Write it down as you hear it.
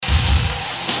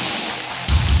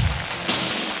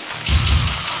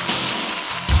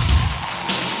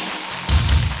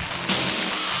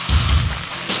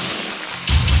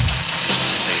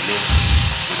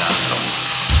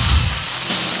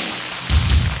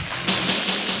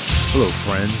Hello,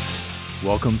 friends.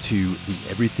 Welcome to the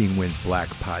Everything Went Black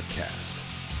podcast.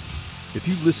 If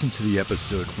you listened to the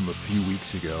episode from a few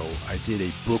weeks ago, I did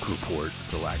a book report,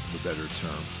 for lack of a better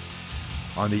term,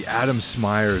 on the Adam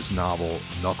Smyers novel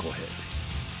Knucklehead.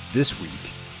 This week,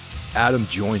 Adam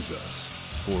joins us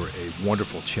for a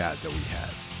wonderful chat that we had.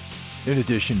 In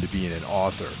addition to being an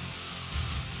author,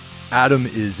 Adam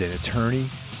is an attorney,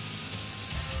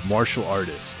 martial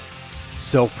artist,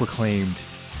 self-proclaimed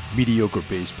mediocre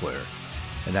bass player,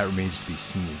 and that remains to be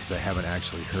seen because I haven't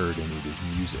actually heard any of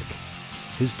his music.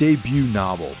 His debut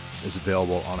novel is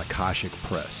available on Akashic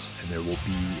Press, and there will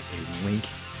be a link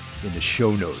in the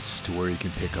show notes to where you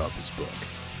can pick up his book.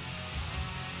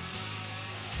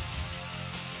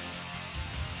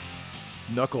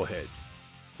 Knucklehead,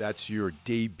 that's your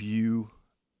debut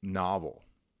novel,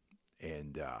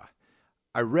 and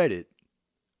I read it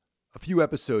a few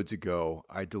episodes ago.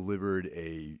 I delivered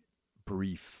a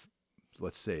brief,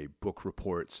 let's say, book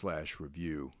report /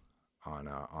 review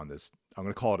on this. I'm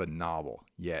going to call it a novel.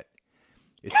 Yet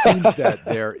it seems that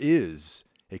there is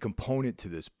a component to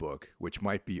this book which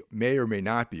may or may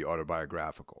not be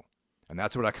autobiographical, and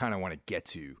that's what I kind of want to get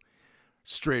to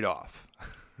straight off.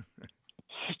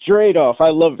 Straight off, I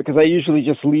love it because I usually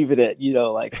just leave it at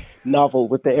like novel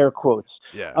with the air quotes.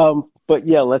 Yeah. But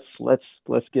yeah, let's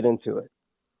get into it.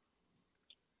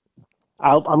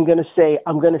 I'm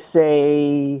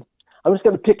just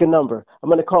gonna pick a number. I'm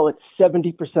gonna call it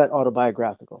 70%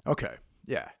 autobiographical. Okay.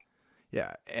 Yeah.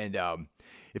 And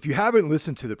if you haven't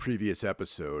listened to the previous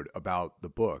episode about the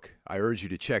book, I urge you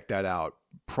to check that out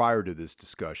prior to this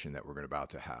discussion that we're about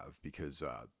to have, because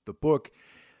the book,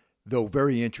 though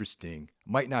very interesting,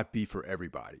 might not be for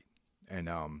everybody. And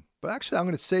but actually, I'm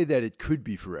going to say that it could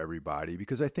be for everybody,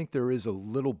 because I think there is a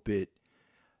little bit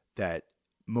that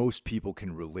most people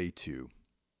can relate to,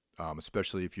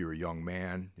 especially if you're a young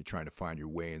man, you're trying to find your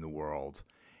way in the world,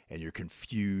 and you're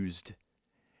confused,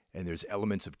 and there's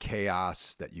elements of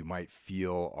chaos that you might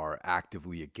feel are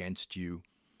actively against you,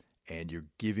 and you're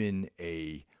given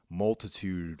a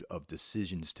multitude of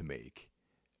decisions to make,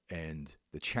 and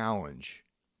the challenge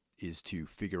is to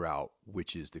figure out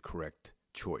which is the correct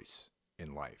choice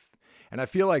in life. And I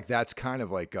feel like that's kind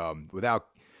of like,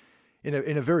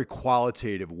 in a very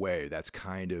qualitative way, that's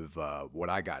kind of what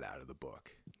I got out of the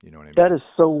book. You know what I mean? That is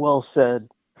so well said.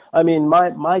 I mean,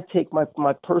 my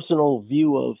personal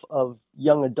view of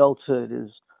young adulthood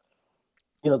is,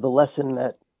 the lesson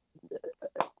that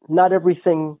not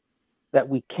everything that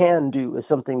we can do is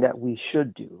something that we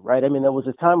should do, right? I mean, there was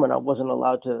a time when I wasn't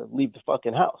allowed to leave the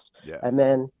fucking house. Yeah. And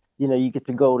then, you get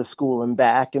to go to school and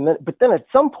back. But then at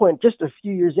some point, just a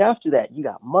few years after that, you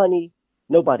got money.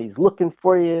 Nobody's looking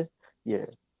for you. You're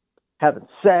having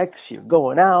sex. You're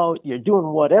going out. You're doing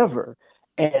whatever.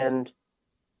 And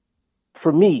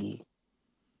for me,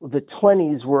 the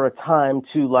 20s were a time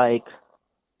to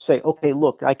say, okay,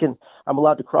 look, I'm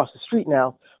allowed to cross the street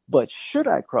now, but should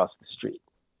I cross the street?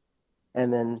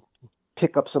 And then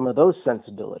pick up some of those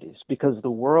sensibilities, because the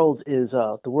world's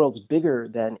bigger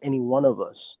than any one of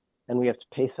us, and we have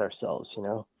to pace ourselves,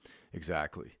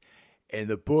 Exactly. And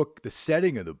the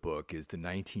setting of the book is the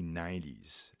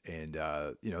 1990s, and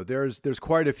there's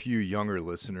quite a few younger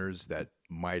listeners that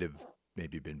might have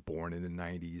maybe been born in the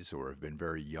 90s or have been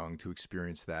very young to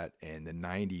experience that, and the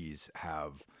 90s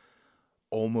have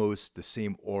almost the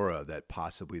same aura that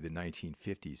possibly the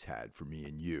 1950s had for me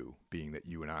and you, being that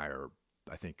you and I are,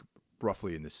 I think,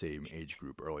 roughly in the same age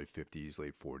group, early 50s,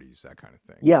 late 40s, that kind of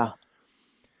thing. Yeah.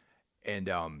 And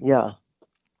yeah.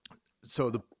 So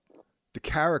the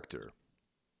character,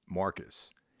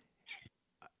 Marcus,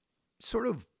 sort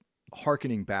of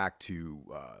hearkening back to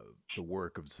the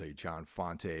work of, say, John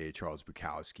Fante, Charles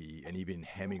Bukowski, and even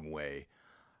Hemingway,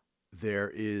 there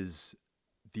is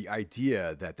the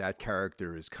idea that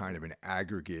character is kind of an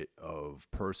aggregate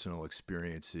of personal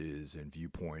experiences and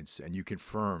viewpoints, and you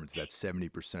confirmed that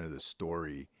 70% of the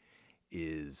story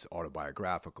is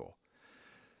autobiographical.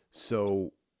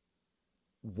 So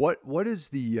what is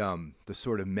the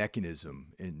sort of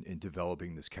mechanism in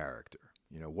developing this character?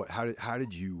 How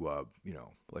did you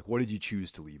what did you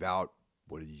choose to leave out?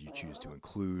 What did you choose to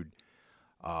include?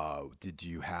 Did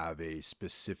you have a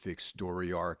specific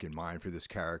story arc in mind for this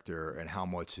character, and how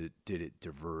much did it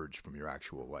diverge from your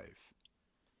actual life?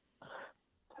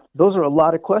 Those are a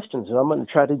lot of questions, and I'm going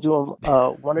to try to do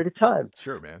them one at a time.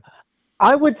 Sure, man.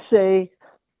 I would say,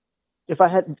 if I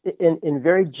had, in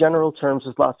very general terms,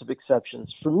 with lots of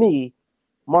exceptions, for me,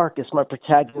 Marcus, my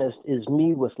protagonist, is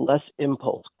me with less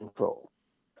impulse control.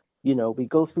 We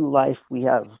go through life, we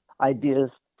have ideas,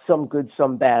 some good,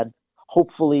 some bad.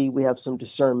 Hopefully we have some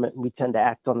discernment, and we tend to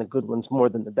act on the good ones more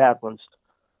than the bad ones.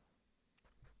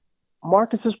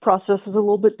 Marcus's process is a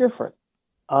little bit different.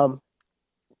 Um,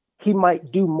 he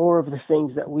might do more of the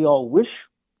things that we all wish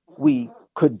we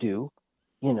could do.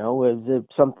 You know, as if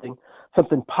something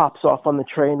pops off on the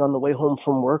train on the way home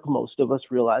from work, most of us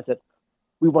realize that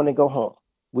we want to go home.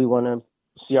 We want to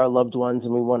see our loved ones,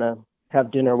 and we want to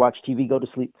have dinner, watch TV, go to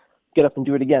sleep, get up and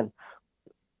do it again.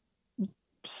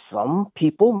 Some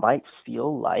people might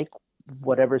feel like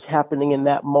whatever's happening in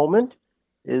that moment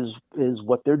is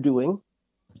what they're doing,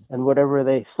 and whatever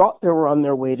they thought they were on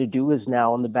their way to do is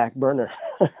now on the back burner.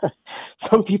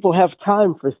 Some people have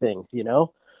time for things, you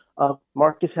know.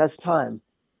 Marcus has time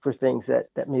for things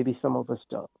that maybe some of us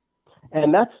don't,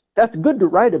 and that's good to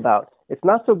write about. It's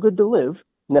not so good to live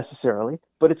necessarily,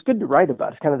 but it's good to write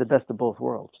about. It's kind of the best of both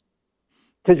worlds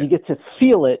because Yeah. you get to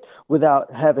feel it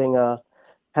without having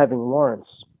warrants.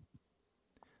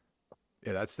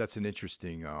 Yeah, that's an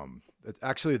interesting.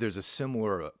 Actually, there's a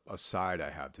similar aside I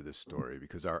have to this story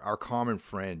because our common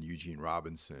friend Eugene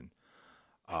Robinson,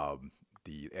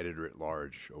 the editor at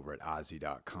large over at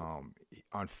Ozzy.com,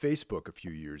 on Facebook a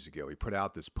few years ago, he put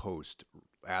out this post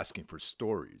asking for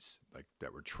stories like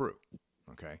that were true.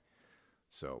 Okay,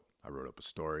 so I wrote up a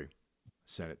story,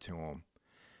 sent it to him,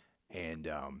 and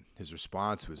his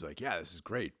response was like, "Yeah, this is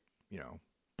great,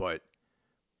 but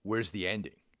where's the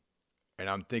ending?" And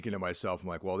I'm thinking to myself, I'm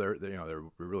like, well, there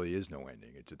really is no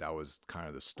ending. That was kind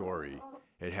of the story.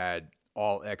 It had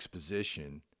all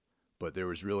exposition, but there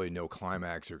was really no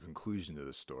climax or conclusion to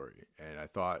the story. And I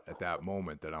thought at that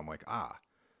moment that I'm like,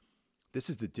 this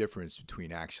is the difference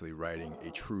between actually writing a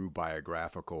true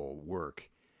biographical work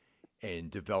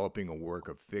and developing a work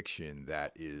of fiction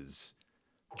that is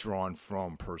drawn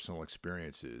from personal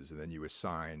experiences. And then you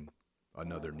assign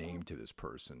another name to this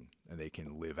person and they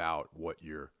can live out what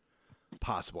your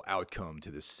possible outcome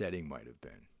to this setting might have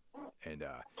been. And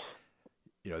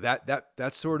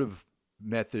that sort of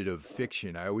method of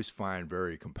fiction I always find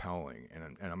very compelling,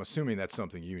 and I'm assuming that's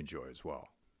something you enjoy as well.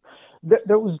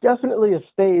 There was definitely a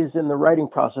phase in the writing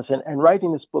process, and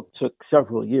writing this book took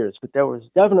several years, but there was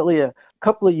definitely a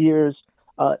couple of years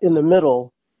in the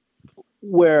middle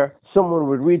where someone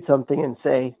would read something and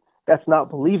say, "That's not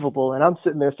believable," and I'm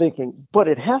sitting there thinking, "But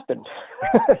it happened."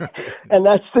 And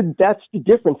that's the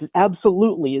difference. It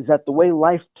absolutely is that the way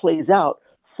life plays out,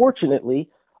 fortunately,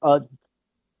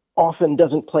 often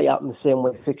doesn't play out in the same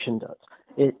way fiction does.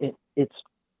 It's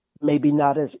maybe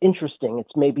not as interesting.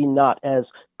 It's maybe not as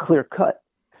clear cut.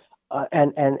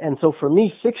 And so for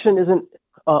me, fiction isn't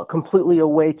completely a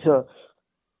way to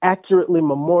accurately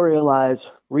memorialize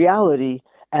reality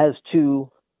as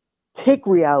to take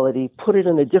reality, put it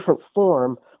in a different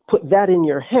form, put that in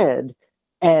your head,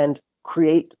 and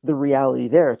create the reality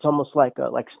there. It's almost like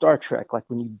Star Trek, like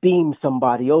when you beam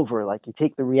somebody over, like you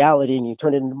take the reality and you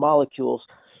turn it into molecules,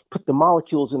 put the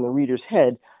molecules in the reader's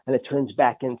head, and it turns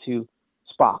back into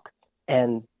Spock.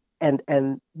 And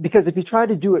because if you try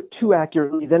to do it too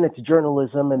accurately, then it's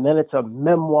journalism, and then it's a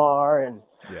memoir, and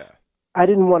yeah, I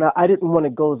didn't want to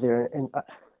go there. And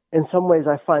in some ways,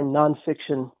 I find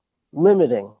nonfiction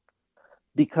limiting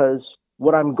because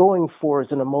what I'm going for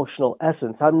is an emotional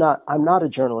essence. I'm not a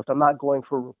journalist. I'm not going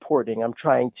for reporting. I'm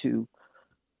trying to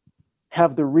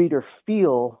have the reader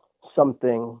feel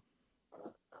something.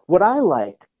 What I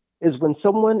like is when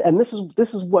someone, and this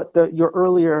is what your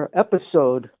earlier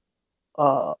episode,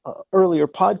 earlier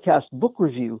podcast book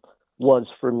review was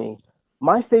for me.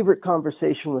 My favorite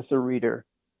conversation with the reader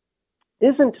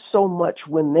isn't so much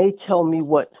when they tell me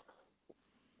what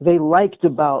they liked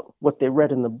about what they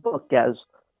read in the book as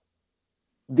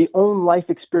the own life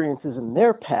experiences in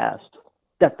their past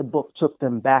that the book took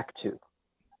them back to.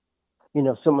 You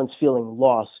know, someone's feeling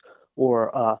loss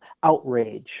or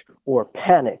outrage or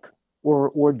panic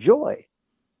or joy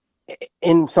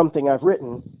in something I've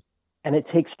written, and it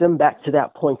takes them back to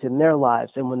that point in their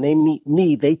lives. And when they meet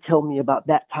me, they tell me about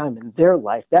that time in their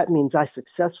life. That means I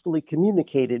successfully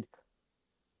communicated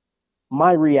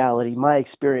my reality, my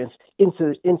experience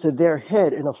into their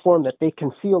head in a form that they can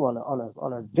feel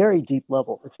on a very deep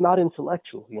level. It's not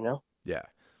intellectual, you know? Yeah.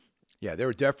 Yeah, there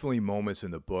were definitely moments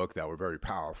in the book that were very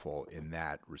powerful in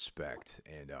that respect.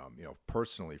 And,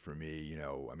 personally for me,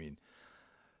 I mean,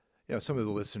 some of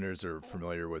the listeners are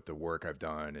familiar with the work I've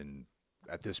done. And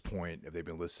at this point, if they've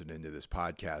been listening to this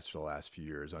podcast for the last few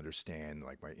years, understand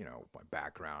like my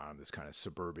background. I'm this kind of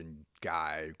suburban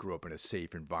guy, grew up in a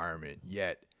safe environment,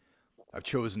 yet I've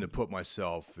chosen to put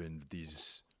myself in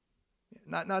these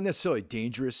not necessarily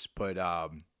dangerous, but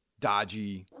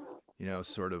dodgy,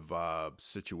 sort of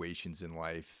situations in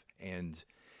life. And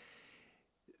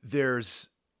there's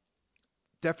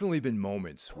definitely been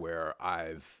moments where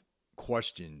I've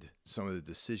questioned some of the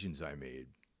decisions I made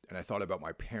and I thought about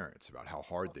my parents, about how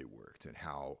hard they worked and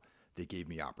how they gave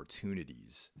me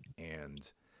opportunities,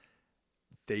 and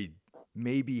they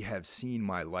maybe have seen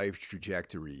my life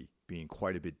trajectory being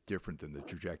quite a bit different than the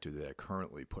trajectory that I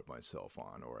currently put myself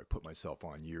on, or I put myself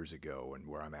on years ago, and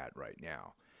where I'm at right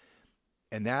now.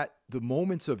 And that the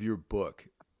moments of your book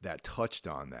that touched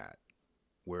on that,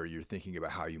 where you're thinking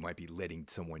about how you might be letting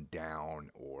someone down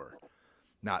or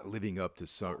not living up to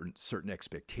certain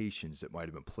expectations that might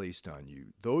have been placed on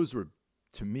you, those were,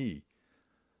 to me,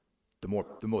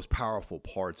 the most powerful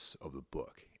parts of the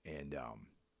book. And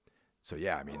so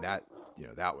yeah, I mean that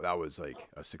was like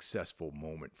a successful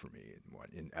moment for me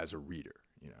as a reader.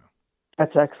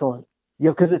 That's excellent.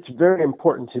 Yeah, because it's very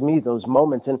important to me, those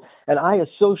moments, and I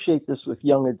associate this with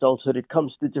young adulthood. It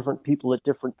comes to different people at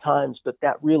different times, but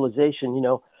that realization,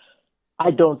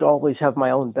 I don't always have my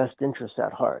own best interest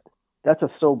at heart. That's a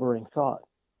sobering thought.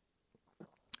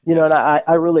 Yes. And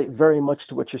I relate very much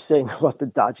to what you're saying about the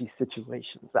dodgy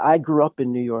situations. I grew up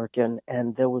in New York,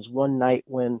 and there was one night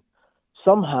when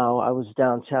somehow I was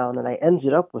downtown and I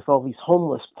ended up with all these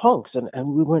homeless punks, and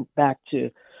we went back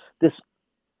to this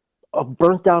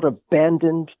burnt out,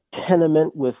 abandoned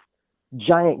tenement with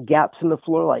giant gaps in the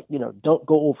floor, like, don't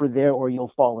go over there or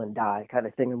you'll fall and die kind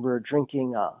of thing. And we were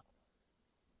drinking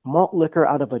malt liquor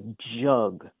out of a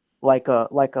jug, like a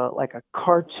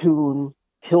cartoon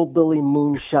hillbilly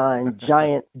moonshine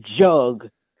giant jug.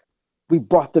 We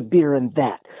brought the beer in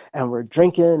that, and we're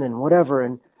drinking and whatever.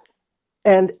 And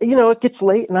it gets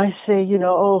late, and I say,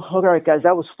 oh, all right, guys,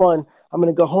 that was fun. I'm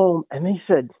going to go home. And they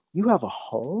said, you have a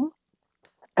home?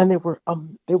 And they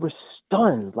were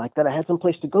stunned, like that I had some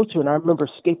place to go to. And I remember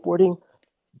skateboarding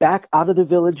back out of the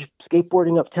village,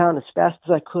 skateboarding uptown as fast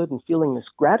as I could, and feeling this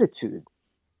gratitude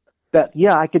that,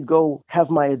 yeah, I could go have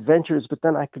my adventures, but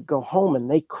then I could go home, and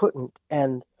they couldn't.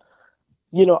 And,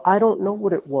 I don't know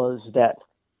what it was that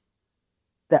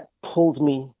pulled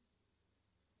me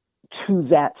to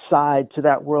that side, to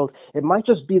that world. It might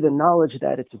just be the knowledge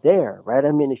that it's there, right?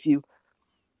 I mean,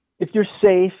 if you're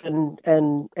safe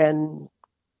and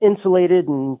insulated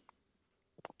and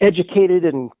educated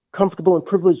and comfortable and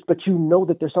privileged, but you know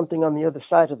that there's something on the other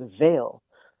side of the veil,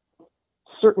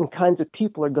 certain kinds of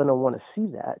people are going to want to see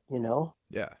that,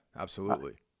 Yeah,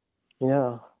 absolutely.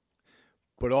 Yeah.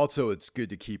 But also it's good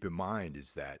to keep in mind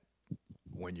is that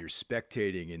when you're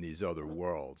spectating in these other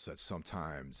worlds, that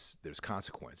sometimes there's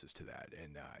consequences to that.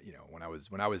 And, when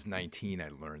I was 19, I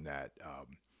learned that,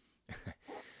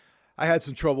 I had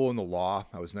some trouble in the law.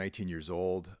 I was 19 years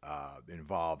old,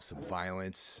 involved some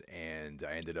violence, and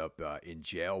I ended up in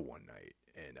jail one night.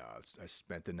 And I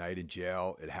spent the night in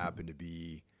jail. It happened to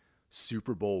be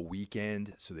Super Bowl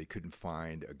weekend, so they couldn't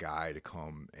find a guy to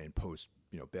come and post,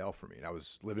 bail for me. And I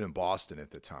was living in Boston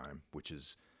at the time, which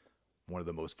is one of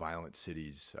the most violent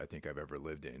cities I think I've ever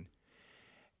lived in.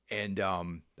 And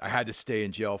I had to stay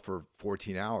in jail for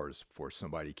 14 hours before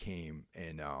somebody came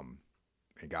and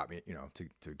got me,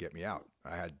 to get me out.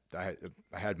 I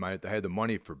had the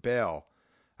money for bail.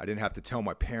 I didn't have to tell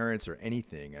my parents or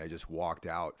anything, and I just walked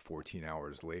out 14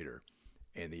 hours later.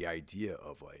 And the idea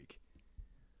of like,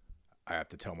 I have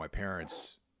to tell my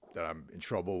parents that I'm in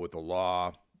trouble with the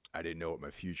law. I didn't know what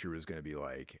my future was going to be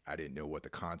like. I didn't know what the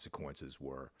consequences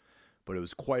were. But it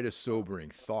was quite a sobering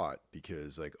thought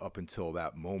because, like, up until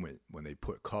that moment when they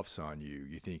put cuffs on you,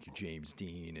 you think you're James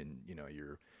Dean and,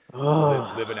 you're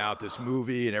living out this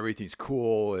movie and everything's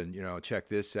cool and, check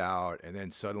this out. And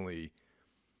then suddenly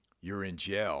you're in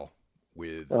jail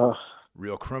with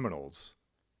real criminals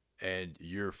and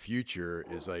your future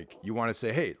is like, you want to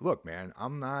say, hey, look, man,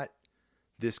 I'm not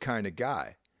this kind of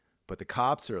guy. But the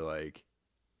cops are like,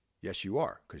 yes, you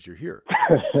are, because you're here.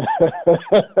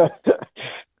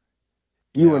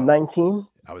 You were 19?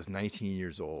 I was 19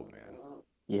 years old, man.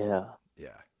 Yeah. Yeah.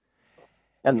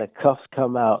 And the cuffs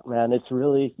come out, man. It's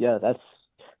really,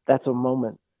 that's a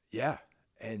moment. Yeah.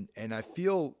 And I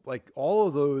feel like all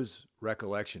of those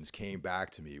recollections came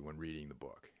back to me when reading the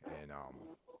book. And,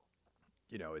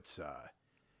 it's,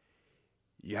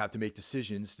 you have to make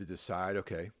decisions to decide,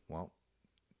 okay, well,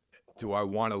 do I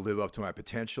want to live up to my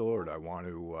potential or do I want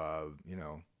to,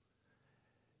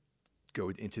 go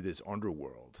into this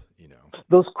underworld,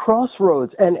 Those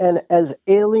crossroads, and as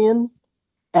alien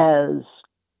as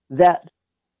that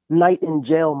night in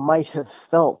jail might have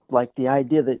felt, like the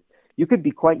idea that you could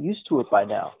be quite used to it by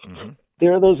now. Mm-hmm.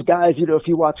 There are those guys, if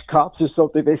you watch Cops or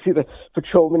something, they see the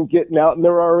patrolman getting out and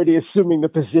they're already assuming the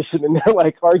position and they're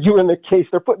like arguing the case.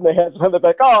 They're putting their hands behind their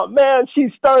back. Oh man, she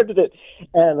started it.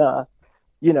 And,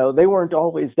 they weren't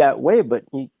always that way, but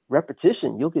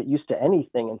repetition, you'll get used to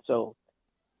anything. And so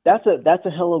that's a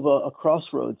hell of a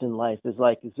crossroads in life. Is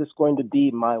like, is this going to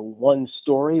be my one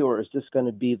story, or is this going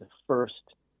to be the first,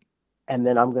 and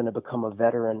then I'm going to become a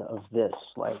veteran of this?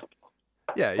 Like,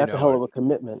 Yeah, that's a hell of a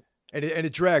commitment. And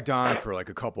it dragged on for like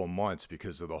a couple of months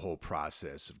because of the whole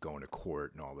process of going to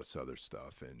court and all this other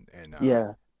stuff,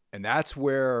 Yeah. and that's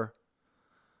where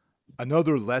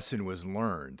another lesson was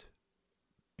learned,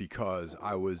 because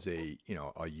I was a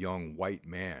young white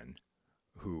man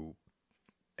who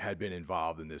had been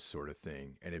involved in this sort of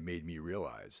thing, and it made me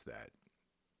realize that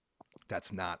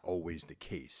that's not always the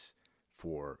case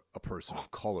for a person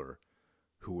of color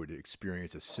who would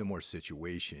experience a similar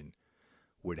situation,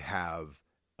 would have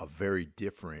a very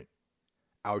different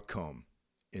outcome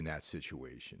in that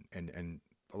situation. And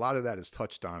a lot of that is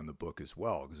touched on in the book as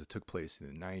well, because it took place in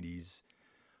the 90s.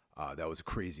 That was a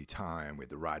crazy time with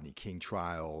the Rodney King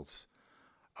trials,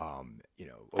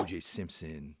 O.J.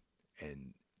 Simpson,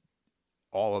 and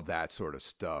all of that sort of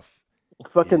stuff.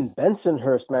 Fucking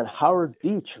Bensonhurst, man. Howard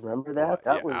Beach, remember that?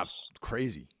 That was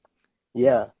crazy.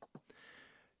 Yeah.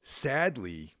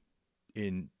 Sadly,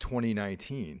 in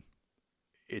 2019,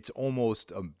 it's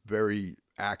almost a very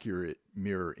accurate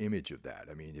mirror image of that.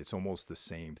 I mean, it's almost the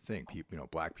same thing. People,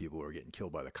 black people are getting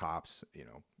killed by the cops,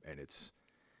 and it's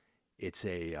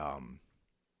a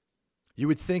you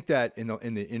would think that in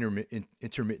the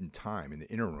intermittent time, in the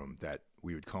interim, that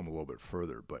we would come a little bit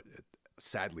further, but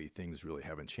sadly, things really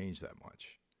haven't changed that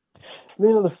much.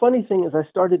 The funny thing is, I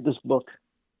started this book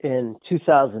in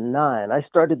 2009. I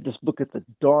started this book at the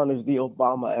dawn of the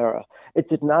Obama era. It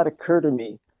did not occur to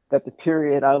me that the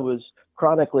period I was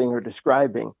chronicling or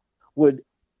describing would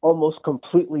almost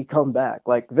completely come back.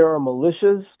 Like, there are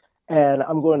militias, and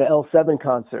I'm going to L7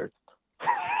 concerts.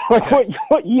 Like,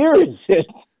 what year is it?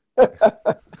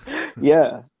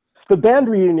 Yeah. The band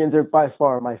reunions are by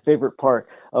far my favorite part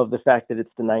of the fact that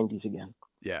it's the 90s again.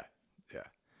 Yeah.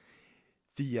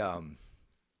 The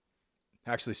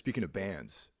actually, speaking of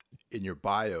bands, in your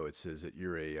bio it says that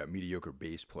you're a mediocre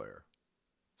bass player.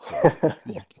 So,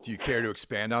 do you care to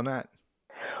expand on that?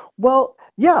 Well,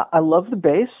 yeah, I love the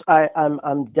bass.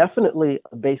 I'm definitely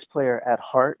a bass player at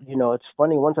heart. It's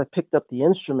funny. Once I picked up the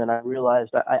instrument, I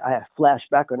realized I flashed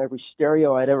back on every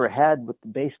stereo I'd ever had with the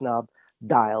bass knob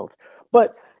dialed.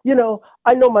 But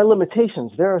I know my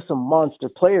limitations. There are some monster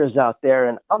players out there,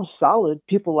 and I'm solid.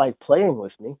 People like playing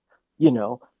with me,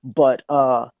 but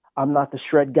I'm not the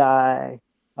shred guy.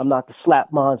 I'm not the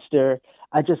slap monster.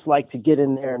 I just like to get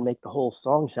in there and make the whole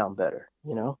song sound better,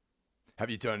 Have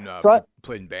you done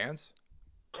played in bands?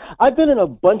 I've been in a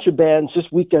bunch of bands,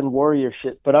 just weekend warrior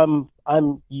shit, but I'm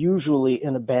usually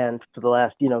in a band for the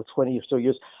last 20 or so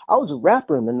years. I was a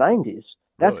rapper in the 90s.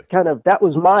 That's really? that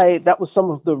was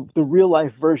some of the real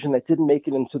life version that didn't make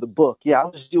it into the book. Yeah, I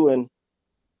was doing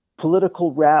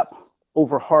political rap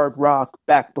over hard rock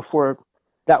back before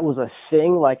that was a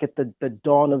thing. Like at the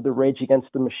dawn of the Rage Against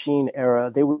the Machine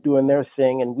era, they were doing their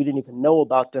thing, and we didn't even know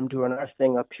about them doing our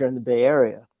thing up here in the Bay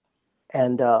Area.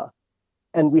 And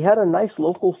we had a nice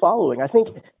local following. I think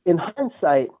in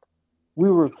hindsight,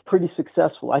 we were pretty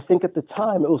successful. I think at the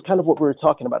time, it was kind of what we were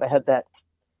talking about. I had that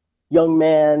young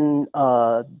man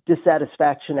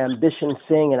dissatisfaction, ambition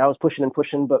thing, and I was pushing and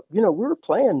pushing. But, we were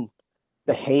playing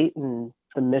The Hate and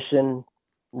The Mission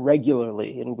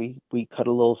regularly, and we cut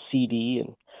a little CD,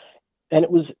 and it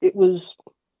was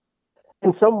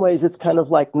in some ways, it's kind of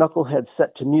like Knucklehead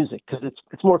set to music, because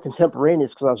it's more contemporaneous,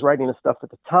 because I was writing the stuff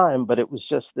at the time, but it was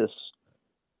just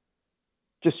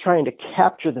trying to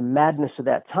capture the madness of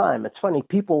that time. It's funny,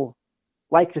 people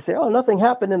like to say, oh, nothing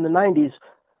happened in the 90s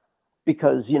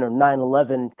because,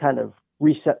 9/11 kind of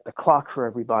reset the clock for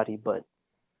everybody. But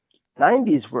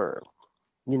 90s were,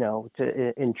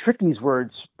 in Tricky's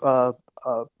words,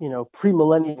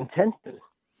 pre-millennium tension.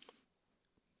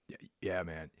 Yeah,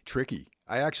 man. Tricky.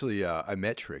 I actually, I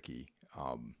met Tricky.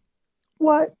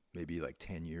 What? Maybe like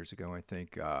 10 years ago, I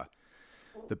think.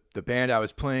 The band I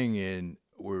was playing in,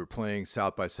 we were playing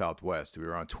South by Southwest. We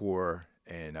were on tour,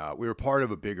 and we were part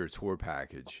of a bigger tour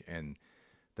package. And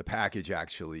the package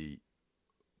actually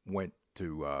went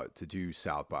to do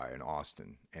South by in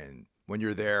Austin. And when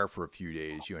you're there for a few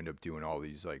days, you end up doing all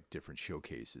these like different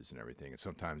showcases and everything. And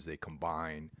sometimes they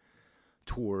combine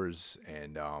tours.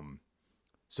 And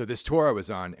so this tour I was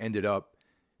on ended up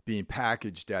being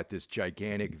packaged at this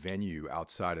gigantic venue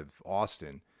outside of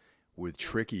Austin with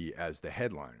Tricky as the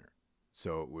headliner.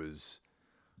 So it was,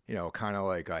 kind of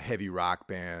like heavy rock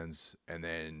bands and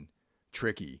then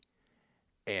Tricky.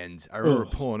 And I remember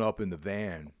pulling up in the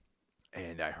van,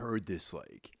 and I heard this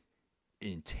like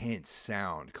intense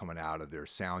sound coming out of their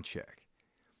sound check.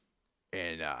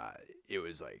 And it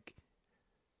was like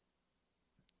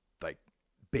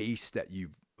bass that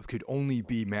you've could only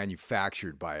be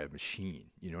manufactured by a machine.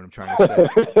 You know what I'm trying to say?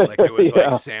 Like it was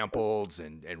like samples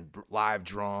and live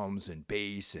drums and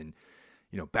bass and,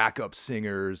 you know, backup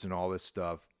singers and all this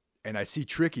stuff. And I see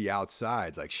Tricky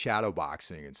outside, like shadow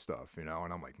boxing and stuff, you know,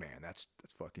 and I'm like, man, that's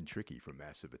fucking Tricky from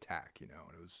Massive Attack, you know,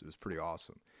 and it was pretty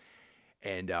awesome.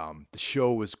 And the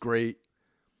show was great.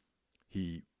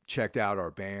 He checked out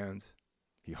our band.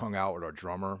 He hung out with our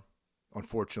drummer.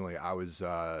 Unfortunately, I was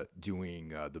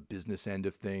doing the business end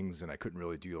of things, and I couldn't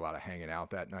really do a lot of hanging out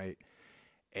that night.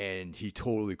 And he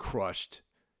totally crushed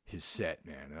his set,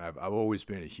 man. And I've always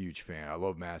been a huge fan. I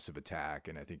love Massive Attack,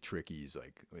 and I think Tricky's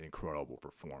like an incredible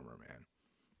performer, man.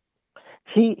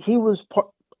 He was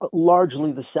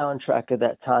largely the soundtrack of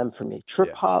that time for me.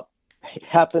 Trip hop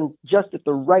happened just at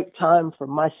the right time for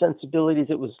my sensibilities.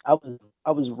 I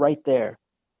was right there.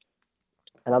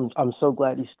 And I'm so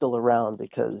glad he's still around,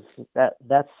 because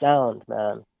that sound,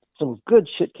 man, some good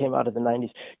shit came out of the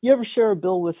 90s. You ever share a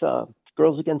bill with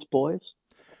Girls Against Boys?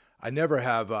 I never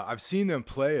have. I've seen them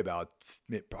play about,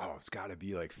 it's got to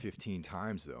be like 15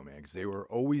 times though, man, because they were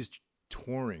always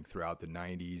touring throughout the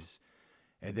 90s,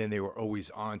 and then they were always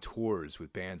on tours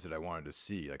with bands that I wanted to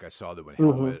see. Like I saw them with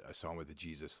Helmet, I saw them with the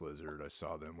Jesus Lizard, I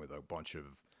saw them with a bunch of,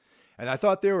 and I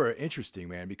thought they were interesting,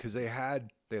 man, because they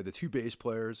had the two bass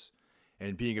players.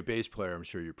 And being a bass player, I'm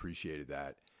sure you appreciated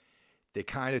that. They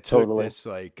kind of took this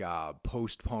like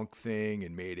post-punk thing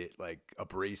and made it like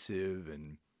abrasive,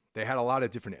 and they had a lot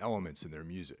of different elements in their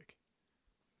music.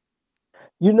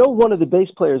 You know, one of the bass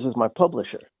players is my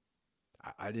publisher.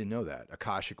 I didn't know that.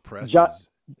 Akashic Press.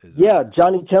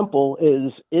 Johnny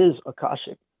Temple is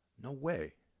Akashic. No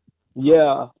way.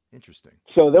 Yeah. Interesting.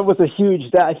 So there was a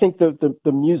huge. I think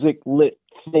the music lit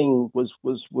thing was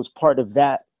part of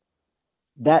that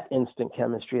instant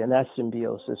chemistry and that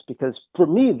symbiosis, because for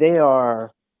me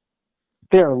they're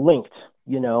linked,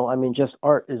 you know. I mean, just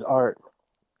art is art,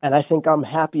 and I think I'm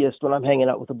happiest when I'm hanging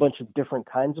out with a bunch of different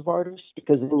kinds of artists,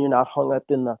 because then you're not hung up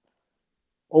in the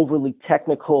overly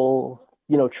technical,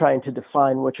 you know, trying to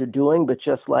define what you're doing, but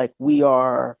just like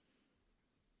we're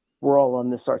all on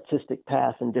this artistic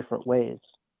path in different ways.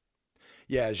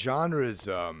 Yeah, genres.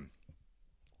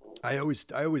 I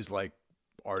always like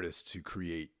artists who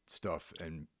create stuff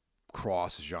and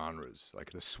cross genres.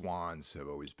 Like the Swans have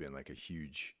always been like a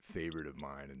huge favorite of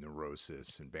mine, and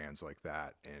Neurosis and bands like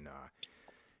that. And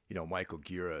you know, Michael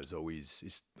Gira is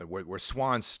where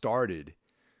Swans started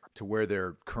to where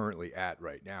they're currently at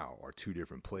right now are two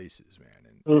different places, man.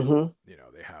 And you know,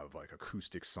 they have like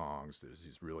acoustic songs. There's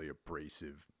these really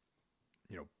abrasive,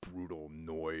 you know, brutal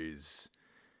noise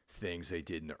things they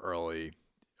did in the early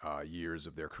years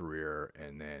of their career,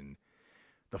 and then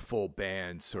the full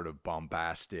band sort of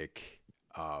bombastic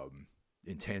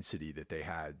intensity that they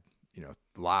had, you know,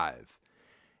 live.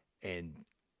 And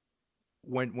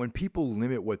when people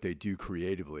limit what they do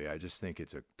creatively, I just think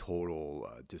it's a total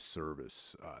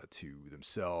disservice to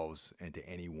themselves and to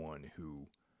anyone who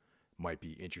might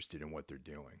be interested in what they're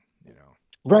doing, you know.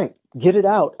 Right. Get it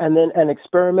out and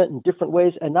experiment in different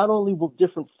ways. And not only will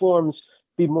different forms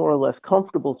be more or less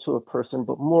comfortable to a person,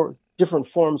 but more different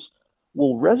forms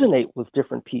will resonate with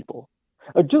different people.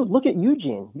 Dude, look at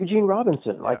Eugene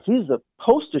Robinson. Yeah. Like, he's the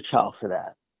poster child for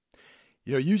that.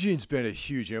 You know, Eugene's been a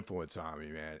huge influence on me,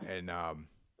 man. And,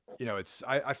 you know,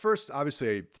 I first,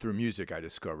 obviously, through music, I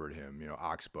discovered him, you know,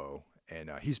 Oxbow.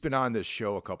 And he's been on this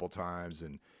show a couple times,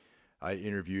 and I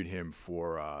interviewed him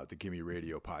for the Gimme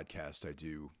Radio podcast I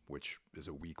do, which is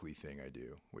a weekly thing I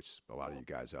do, which a lot of you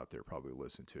guys out there probably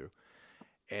listen to.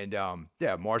 And,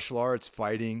 yeah, martial arts,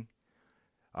 fighting.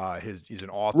 He's an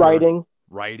author.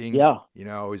 Writing. Yeah. You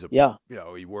know, you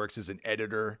know, he works as an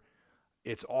editor.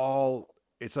 It's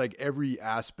like every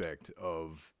aspect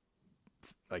of,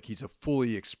 like, he's a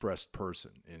fully expressed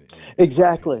person.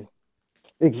 Exactly.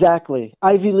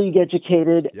 Ivy League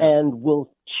educated, and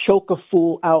will choke a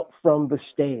fool out from the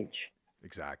stage.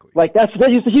 Exactly. Like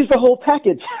he's the whole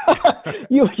package.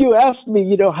 You asked me,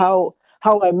 you know, how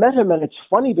I met him, and it's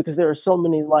funny because there are so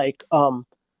many like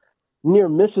near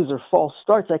misses or false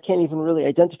starts. I can't even really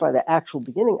identify the actual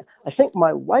beginning. I think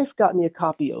my wife got me a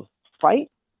copy of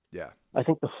Fight. Yeah. I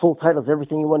think the full title is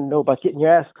Everything You Want to Know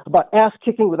About Ass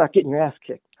Kicking Without Getting Your Ass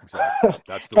Kicked. Exactly.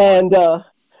 That's the one.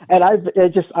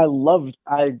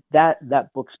 And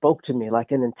that book spoke to me like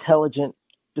an intelligent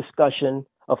discussion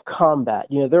of combat.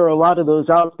 You know, there are a lot of those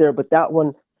out there, but that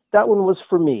one was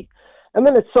for me. And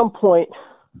then at some point,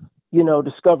 you know,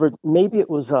 discovered maybe it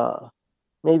was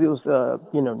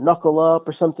you know, Knuckle Up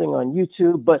or something on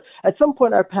YouTube. But at some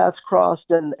point our paths crossed,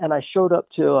 and I showed up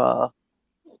to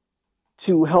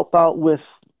help out with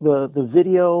the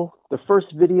video, the first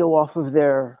video off of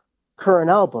their current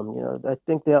album. I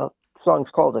think the song's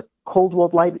called "A Cold,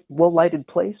 Well-Lighted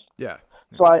Place." Yeah.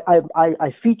 So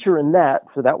I feature in that,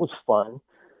 so that was fun.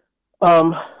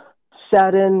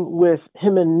 Sat in with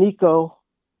him and Nico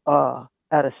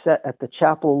at a set at the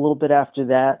Chapel a little bit after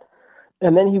that,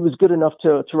 and then he was good enough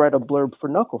to write a blurb for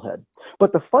Knucklehead.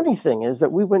 But the funny thing is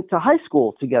that we went to high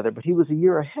school together, but he was a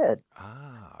year ahead,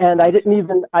 and I didn't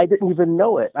even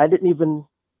know it. I didn't even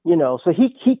So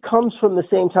he comes from the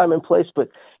same time and place, but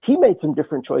he made some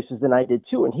different choices than I did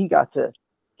too, and he got to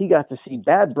see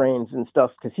Bad Brains and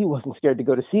stuff because he wasn't scared to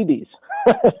go to CB's.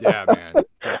 Yeah, man,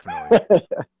 definitely.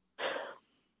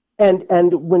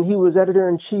 And when he was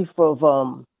editor-in-chief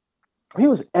of he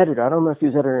was editor. I don't know if he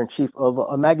was editor-in-chief of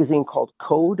a magazine called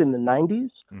Code in the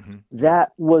 90s. Mm-hmm.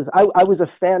 That was I was a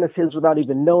fan of his without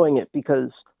even knowing it,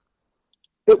 because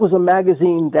it was a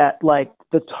magazine that, like,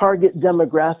 the target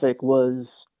demographic was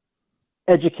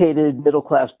educated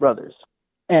middle-class brothers,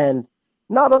 and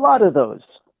not a lot of those.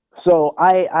 So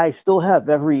I still have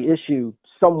every issue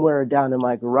somewhere down in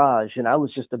my garage, and I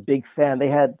was just a big fan. They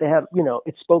had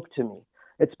it spoke to me.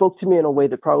 It spoke to me in a way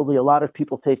that probably a lot of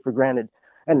people take for granted,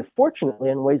 and fortunately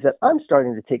in ways that I'm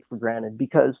starting to take for granted,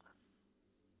 because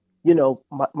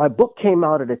my book came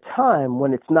out at a time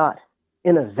when it's not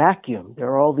in a vacuum. There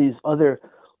are all these other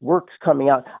works coming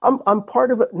out. I'm part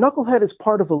of it. Knucklehead is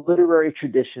part of a literary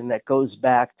tradition that goes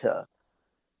back to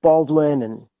Baldwin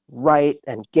and Wright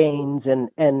and Gaines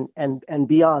and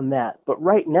beyond that. But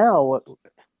right now,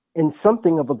 in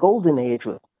something of a golden age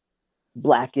with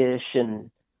Blackish and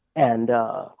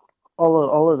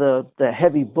all of the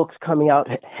heavy books coming out,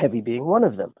 heavy being one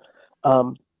of them,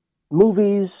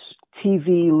 movies,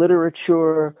 TV,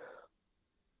 literature,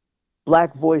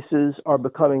 Black voices are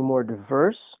becoming more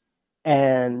diverse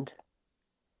and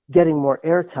getting more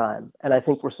airtime, and I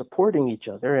think we're supporting each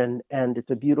other, and it's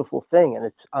a beautiful thing,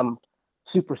 and I'm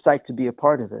super psyched to be a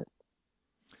part of it.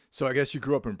 So I guess you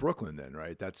grew up in Brooklyn then,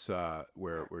 right? That's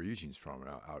where Eugene's from,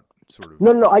 out sort of.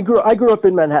 No, I grew up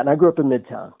in Manhattan. I grew up in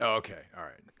Midtown. Oh, okay, all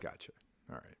right, gotcha.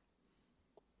 All right,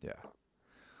 yeah.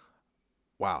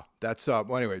 Wow, that's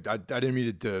well. Anyway, I didn't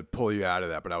mean to pull you out of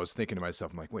that, but I was thinking to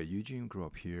myself, I'm like, wait, Eugene grew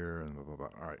up here, and blah blah blah.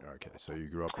 All right, okay. So you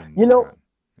grew up in Manhattan.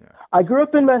 Yeah. I grew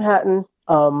up in Manhattan,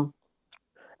 and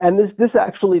this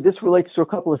relates to a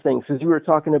couple of things, because you were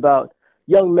talking about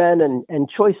young men and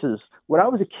choices. When I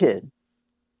was a kid,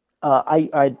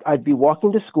 I'd be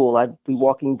walking to school. I'd be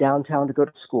walking downtown to go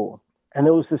to school, and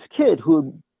there was this kid who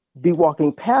would be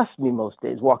walking past me most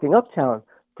days, walking uptown,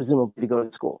 presumably to go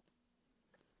to school.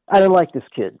 I didn't like this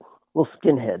kid, little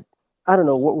skinhead. I don't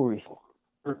know, what were we,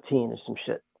 13 or some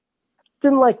shit.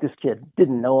 Didn't like this kid.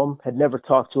 Didn't know him. Had never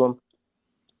talked to him.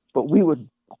 But we would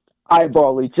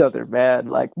eyeball each other, man.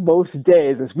 Like, most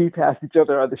days as we passed each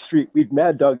other on the street, we'd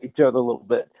mad dog each other a little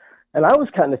bit. And I was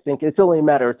kind of thinking it's only a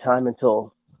matter of time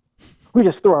until we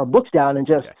just throw our books down and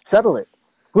just settle it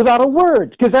without a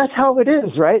word, because that's how it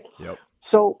is, right? Yep.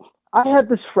 So I had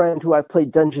this friend who I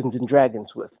played Dungeons and Dragons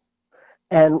with,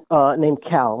 and named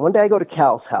Cal. One day I go to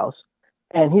Cal's house,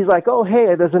 and he's like, "Oh,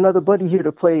 hey, there's another buddy here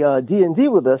to play D&D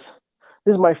with us.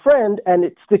 This is my friend, and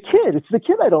it's the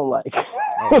kid I don't like."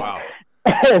 Oh, wow.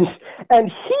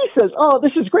 and he says, "Oh,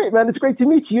 this is great, man. It's great to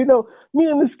meet you. You know, me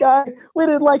and this guy, we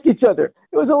didn't like each other.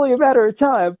 It was only a matter of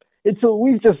time until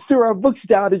we just threw our books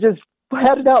down and just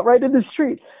had it out right in the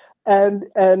street." And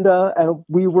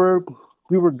we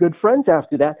were good friends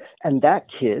after that. And that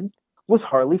kid was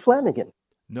Harley Flanagan.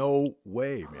 No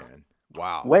way, man.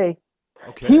 Wow. Way.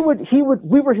 Okay. We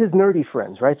were his nerdy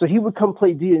friends, right? So he would come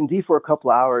play D&D for a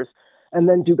couple of hours and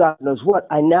then do God knows what.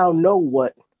 I now know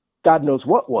what God knows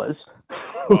what was.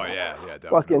 Oh, yeah, definitely.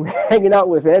 Fucking hanging out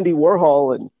with Andy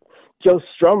Warhol and Joe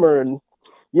Strummer, and,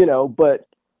 but,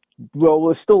 well, it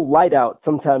was still light out.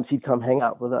 Sometimes he'd come hang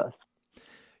out with us.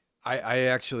 I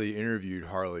actually interviewed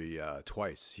Harley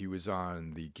twice. He was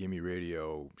on the Gimme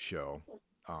Radio show,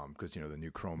 because, the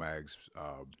new Cro-Mags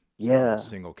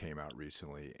single came out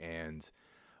recently. And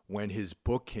when his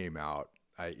book came out,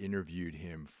 I interviewed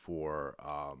him for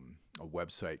a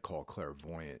website called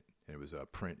Clairvoyant, and it was a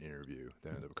print interview that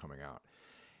ended up coming out.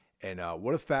 And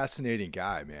what a fascinating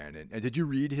guy, man. And did you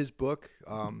read his book,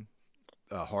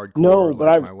 Hardcore? No, but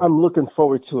I'm looking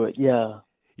forward to it, yeah.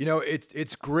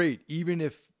 It's great, even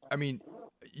if,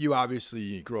 you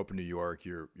obviously grew up in New York.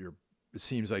 It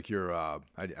seems like you're. I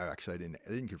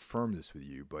didn't confirm this with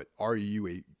you, but are you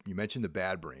you mentioned the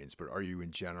Bad Brains, but are you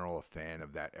in general a fan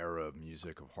of that era of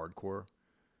music, of hardcore?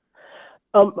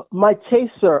 My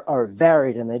tastes are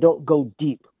varied and they don't go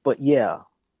deep, but yeah.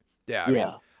 Yeah, I mean,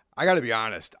 I got to be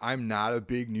honest. I'm not a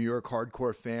big New York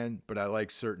hardcore fan, but I like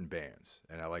certain bands,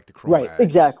 and I like the Cro-Mags. Right,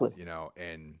 exactly.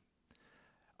 And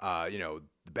The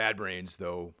Bad Brains,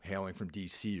 though hailing from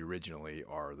D.C. originally,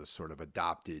 are the sort of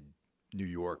adopted New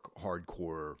York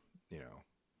hardcore,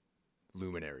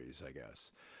 luminaries, I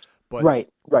guess. But Right.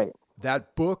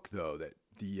 that book, though, that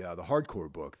the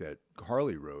hardcore book that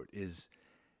Harley wrote, is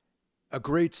a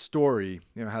great story.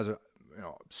 Has a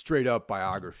straight up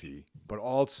biography, but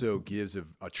also gives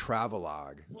a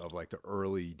travelogue of like the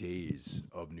early days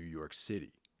of New York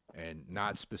City, and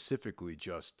not specifically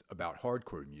just about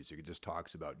hardcore music. It just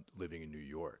talks about living in New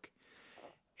York,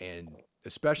 and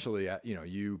especially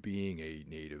you being a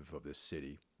native of this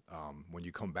city, when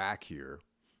you come back here,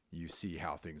 you see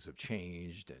how things have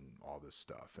changed and all this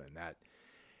stuff, and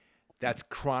that's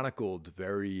chronicled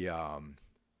very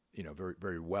very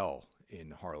very well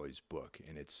in Harley's book,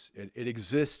 and it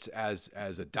exists as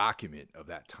a document of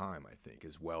that time, I think,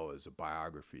 as well as a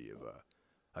biography of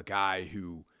a guy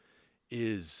who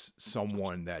is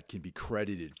someone that can be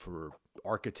credited for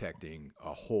architecting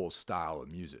a whole style of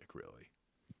music, really.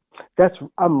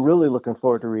 I'm really looking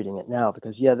forward to reading it now,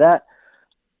 because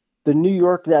the New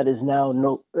York that is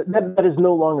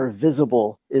no longer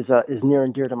visible is near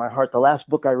and dear to my heart. The last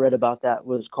book I read about that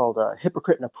was called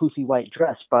Hypocrite in a Poofy White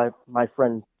Dress by my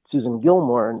friend Susan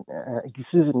Gilman,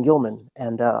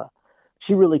 and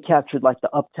she really captured like the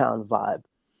uptown vibe.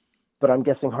 But I'm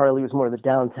guessing Harley was more the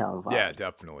downtown vibe. Yeah,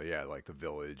 definitely. Yeah, like the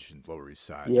Village and Lower East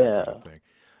Side, yeah. that kind of thing.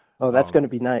 Oh, that's going to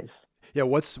be nice. Yeah,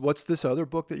 what's this other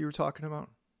book that you were talking about?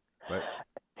 Right.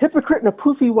 Hypocrite in a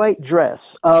Poofy White Dress.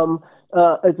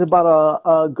 It's about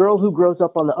a girl who grows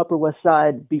up on the Upper West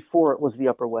Side before it was the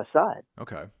Upper West Side.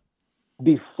 Okay.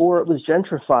 Before it was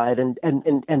gentrified,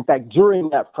 and in fact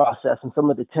during that process and some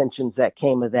of the tensions that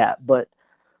came of that. But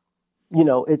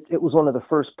it was one of the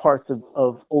first parts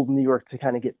of old New York to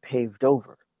kind of get paved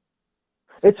over.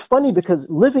 It's funny because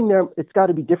living there, it's got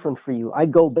to be different for you. I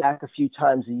go back a few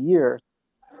times a year,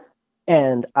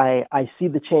 and I see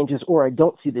the changes, or I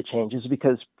don't see the changes,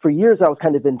 because for years I was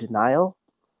kind of in denial.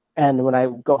 And when I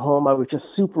go home, I would just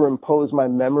superimpose my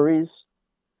memories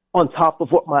on top of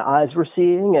what my eyes were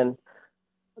seeing. And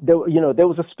there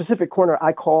was a specific corner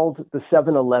I called the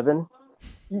 7-Eleven,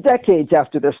 decades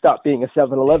after there stopped being a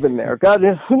 7-Eleven there. God,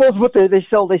 who knows what they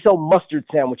sell? They sell mustard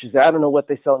sandwiches there. I don't know what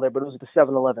they sell there, but it was the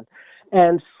 7-Eleven.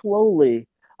 And slowly,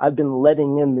 I've been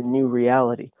letting in the new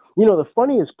reality. The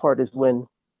funniest part is when,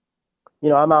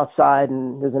 I'm outside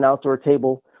and there's an outdoor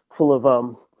table full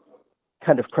of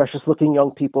kind of precious-looking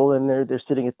young people, and they're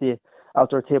sitting at the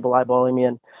outdoor table eyeballing me,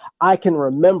 and I can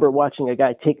remember watching a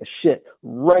guy take a shit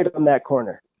right on that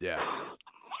corner. Yeah.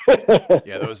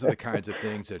 Yeah, those are the kinds of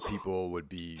things that people would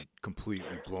be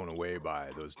completely blown away by,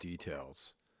 those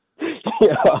details.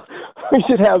 Yeah, we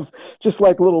should have just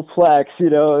like little plaques,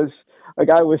 a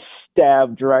guy was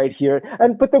stabbed right here.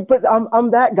 But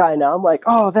I'm that guy now. I'm like,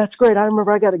 oh, that's great. I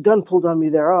remember I got a gun pulled on me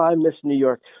there. Oh, I miss New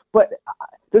York. But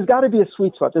there's got to be a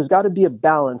sweet spot. There's got to be a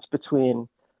balance between,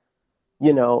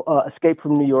 Escape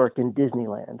from New York and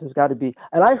Disneyland. There's got to be.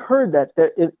 And I heard that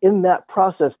in that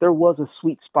process, there was a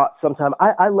sweet spot sometime.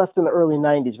 I left in the early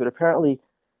 90s, but apparently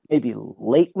maybe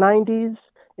late 90s,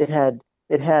 it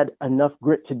had enough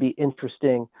grit to be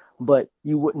interesting, but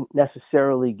you wouldn't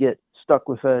necessarily get stuck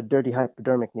with a dirty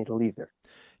hypodermic needle either.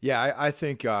 Yeah, I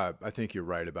think you're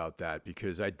right about that,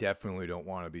 because I definitely don't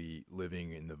want to be living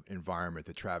in the environment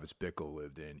that Travis Bickle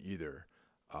lived in either.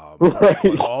 Right.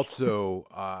 But also,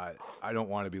 I don't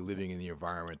want to be living in the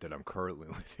environment that I'm currently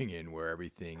living in, where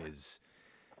everything is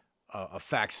a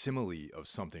facsimile of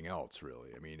something else,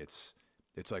 really. I mean, it's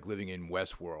like living in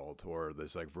Westworld, or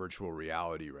there's like virtual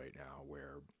reality right now,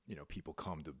 where people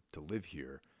come to live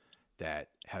here that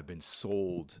have been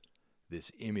sold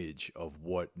this image of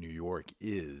what New York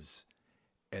is,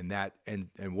 and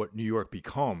what New York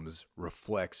becomes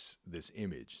reflects this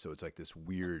image. So it's like this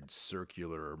weird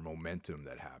circular momentum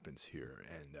that happens here,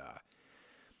 and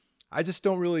I just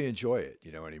don't really enjoy it,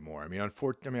 anymore. I mean,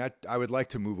 I would like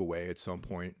to move away at some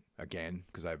point again,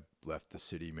 because I've left the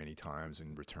city many times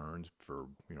and returned for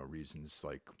reasons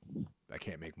like I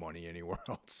can't make money anywhere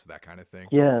else, that kind of thing.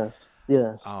 Yes.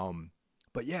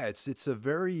 But yeah, it's a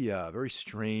very very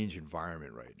strange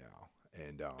environment right now,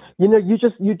 and you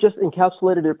just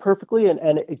encapsulated it perfectly, and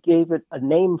it gave it a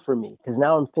name for me, because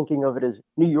now I'm thinking of it as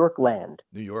New York Land.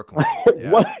 New York Land.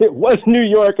 Yeah. It was New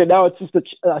York, and now it's just an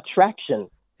attraction.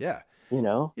 Yeah.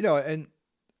 And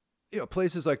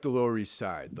places like the Lower East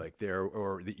Side, like there,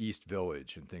 or the East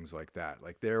Village and things like that.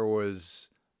 Like there was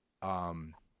a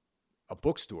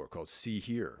bookstore called See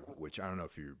Here, which I don't know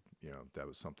if that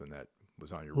was something that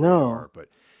was on your radar, but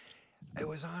it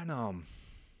was on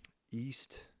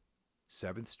East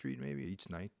 7th Street, maybe East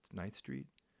 9th Street.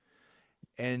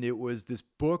 And it was this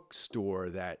bookstore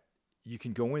that you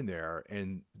can go in there,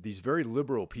 and these very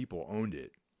liberal people owned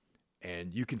it,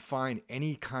 and you can find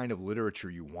any kind of literature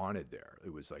you wanted there.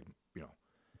 It was like,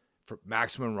 for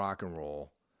maximum rock and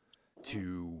roll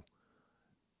to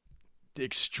the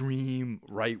extreme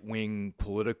right-wing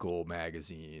political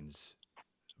magazines,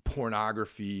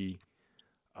 pornography,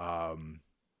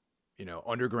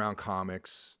 underground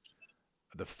comics,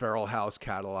 the Feral House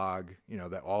catalog,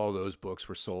 that all of those books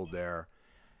were sold there.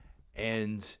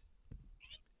 And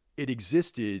it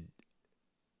existed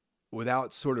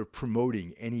without sort of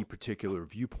promoting any particular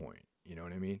viewpoint. You know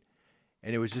what I mean?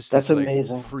 And it was just That's this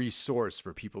amazing. free source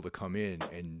for people to come in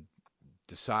and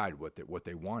decide what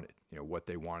they wanted, what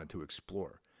they wanted to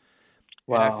explore.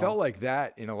 Wow. And I felt like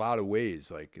that in a lot of ways,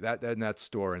 like that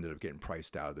store ended up getting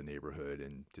priced out of the neighborhood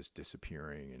and just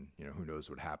disappearing. And, who knows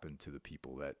what happened to the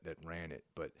people that ran it.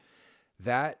 But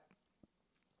that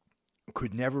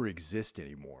could never exist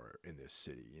anymore in this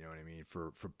city. You know what I mean?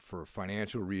 For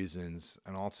financial reasons.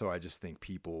 And also I just think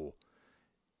people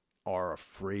are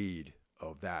afraid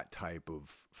of that type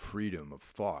of freedom of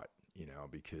thought,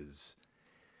 because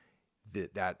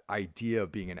that idea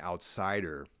of being an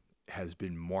outsider has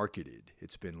been marketed.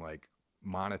 It's been like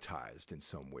monetized in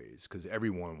some ways, because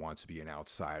everyone wants to be an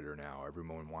outsider now.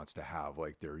 Everyone wants to have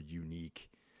like their unique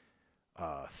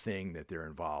thing that they're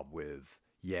involved with,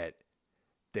 yet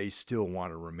they still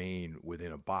want to remain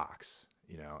within a box,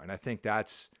 And I think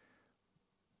that's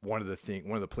one of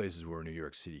the places where New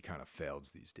York City kind of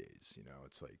fails these days.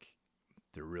 It's like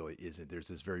there really isn't. There's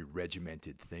this very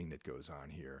regimented thing that goes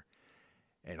on here.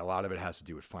 And a lot of it has to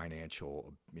do with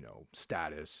financial,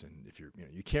 status. And if you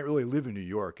can't really live in New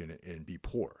York and be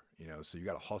poor, so you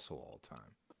got to hustle all the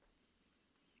time.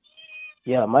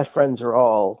 Yeah, my friends are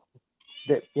all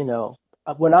that,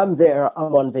 when I'm there,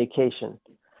 I'm on vacation,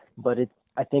 but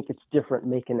I think it's different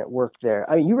making it work there.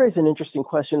 I mean, you raised an interesting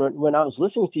question when I was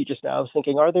listening to you just now. I was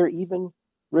thinking, are there even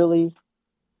really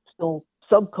still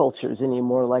subcultures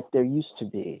anymore like there used to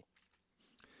be,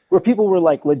 where people were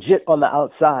like legit on the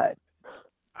outside?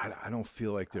 I don't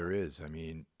feel like there is. I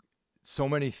mean, so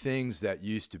many things that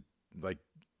used to like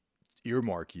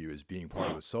earmark you as being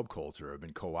part of a subculture have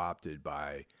been co-opted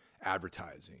by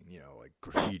advertising, like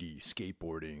graffiti,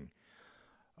 skateboarding,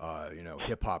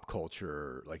 hip hop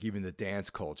culture, like even the dance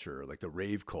culture, like the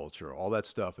rave culture, all that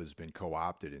stuff has been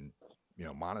co-opted and,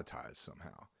 monetized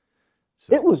somehow.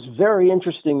 So, it was very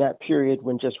interesting, that period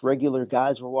when just regular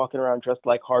guys were walking around dressed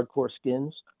like hardcore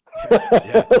skins.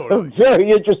 Yeah, totally.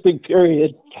 Very interesting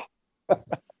period.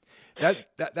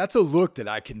 That's a look that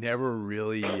I can never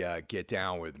really get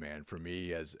down with, man. For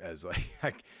me, as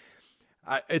like,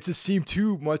 it just seemed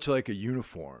too much like a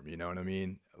uniform. You know what I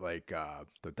mean? Like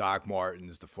the Doc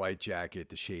Martens, the flight jacket,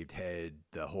 the shaved head,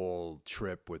 the whole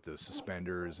trip with the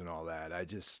suspenders and all that. I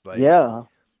just like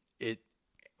it.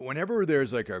 Whenever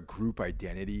there's like a group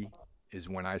identity, is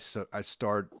when I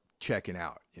start checking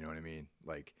out. You know what I mean?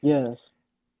 Like yes.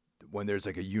 When there's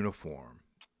like a uniform,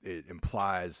 it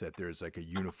implies that there's like a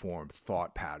uniform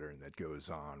thought pattern that goes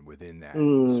on within that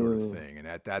sort of thing. And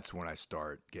that's when I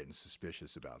start getting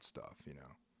suspicious about stuff,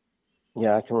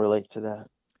 Yeah, I can relate to that.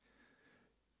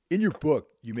 In your book,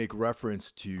 you make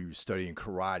reference to studying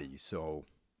karate. So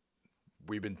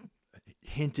we've been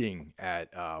hinting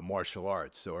at martial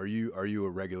arts. So are you a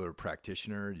regular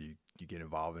practitioner? Do you get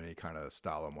involved in any kind of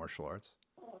style of martial arts?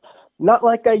 Not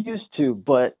like I used to,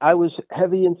 but I was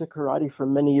heavy into karate for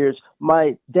many years.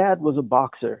 My dad was a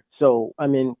boxer. So, I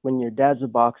mean, when your dad's a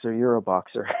boxer, you're a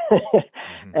boxer.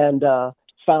 Mm-hmm. And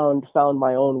found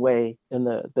my own way in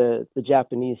the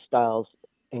Japanese styles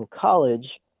in college,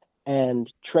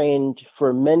 and trained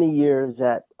for many years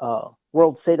at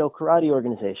World Seido Karate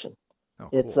Organization. Oh,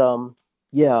 cool. It's,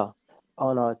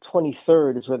 on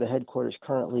 23rd is where the headquarters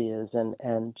currently is,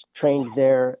 and trained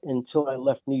there until I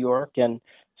left New York. And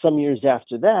some years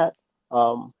after that,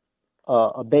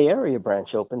 a Bay Area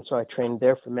branch opened, so I trained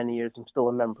there for many years. I'm still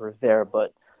a member there,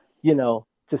 but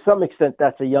to some extent,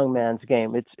 that's a young man's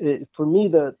game. For me,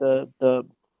 the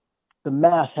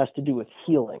math has to do with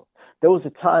healing. There was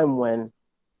a time when,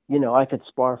 I could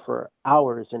spar for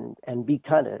hours and be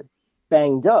kind of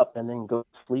banged up and then go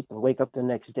to sleep and wake up the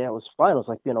next day. I was fine. It was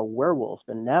like being a werewolf.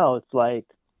 And now it's like,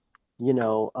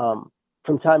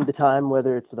 from time to time,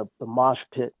 whether it's the mosh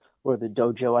pit or the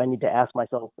dojo, I need to ask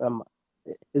myself,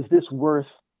 is this worth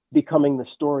becoming the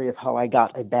story of how I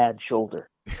got a bad shoulder?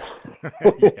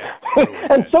 Yeah, totally,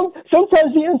 and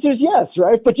sometimes the answer is yes,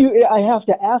 right? But I have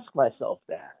to ask myself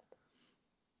that.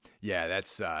 Yeah,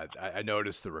 that's. I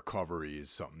noticed the recovery is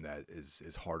something that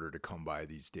is harder to come by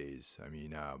these days. I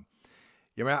mean,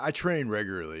 I train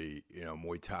regularly,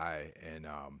 Muay Thai, and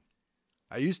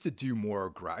I used to do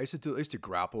more. I used to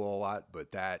grapple a lot,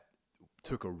 but that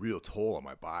took a real toll on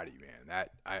my body, man.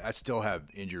 That I still have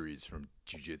injuries from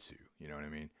jiu-jitsu. You know what I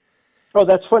mean? Oh,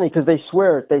 that's funny because they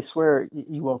swear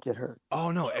you won't get hurt.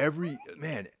 Oh no, every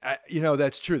man, you know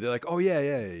that's true. They're like, oh yeah,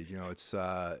 yeah, you know, it's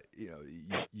you know,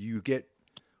 you get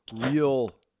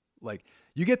real like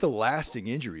you get the lasting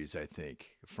injuries. I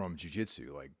think from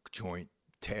jujitsu, like joint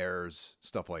tears,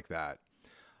 stuff like that.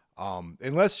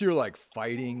 Unless you're like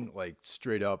fighting, like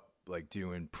straight up, like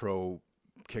doing pro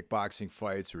kickboxing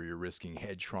fights, or you're risking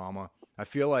head trauma. I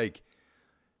feel like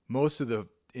most of the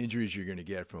injuries you're going to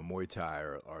get from Muay Thai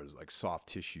are like soft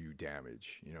tissue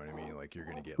damage. You know what I mean? Like you're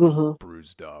going to get like Hmm.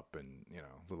 bruised up and, you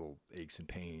know, little aches and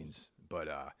pains. But,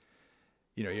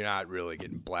 you know, you're not really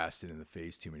getting blasted in the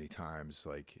face too many times,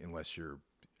 like unless you're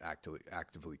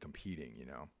actively competing, you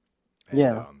know? And,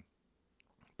 Yeah.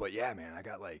 but yeah, man, I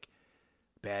got like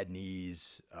bad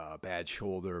knees, bad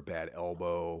shoulder, bad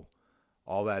elbow,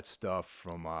 all that stuff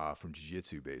from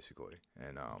jiu-jitsu basically.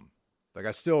 And, like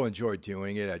I still enjoy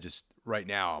doing it. I just right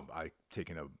now I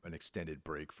taking an extended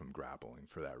break from grappling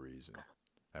for that reason.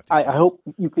 I have to I heal. hope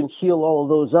you can heal all of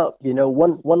those up. You know,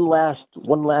 one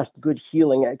last good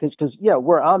healing because yeah,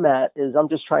 where I'm at is I'm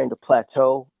just trying to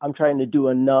plateau. I'm trying to do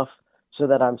enough so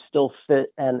that I'm still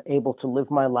fit and able to live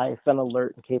my life and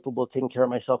alert and capable of taking care of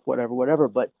myself, whatever.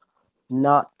 But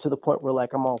not to the point where like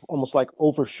I'm almost like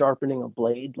over sharpening a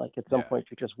blade. Like at some Yeah. point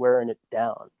you're just wearing it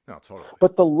down. No, totally.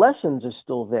 But the lessons are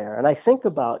still there. And I think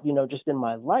about, just in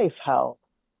my life how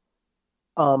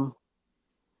um,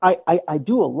 I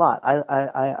do a lot.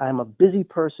 I'm a busy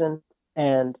person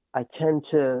and I tend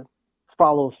to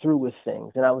follow through with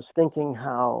things. And I was thinking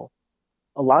how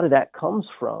a lot of that comes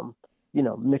from,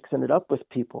 mixing it up with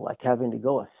people, like having to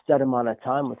go a set amount of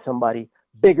time with somebody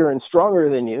bigger and stronger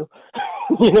than you.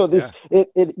 This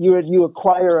Yeah. you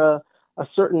acquire a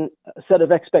certain set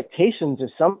of expectations or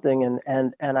something,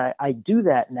 and I do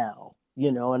that now,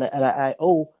 and I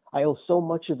owe so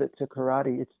much of it to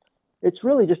karate. It's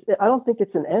really just, I don't think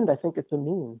it's an end. I think it's a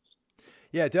means.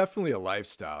 Yeah, definitely a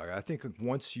lifestyle. I think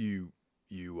once you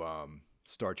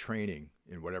start training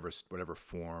in whatever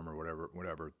form or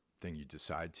whatever thing you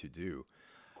decide to do,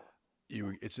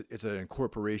 it's an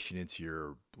incorporation into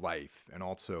your life, and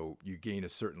also you gain a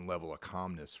certain level of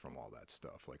calmness from all that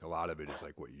stuff. Like a lot of it is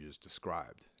like what you just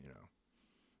described, you know.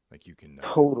 Like you can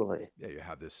Totally. yeah, you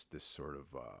have this sort of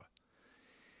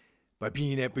by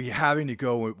having to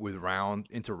go with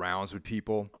into rounds with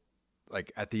people,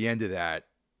 like at the end of that,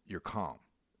 you're calm,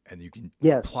 and you can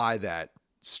Yes. apply that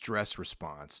stress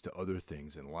response to other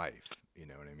things in life. You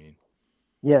know what I mean?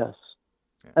 Yes.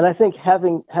 Yeah. And I think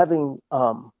having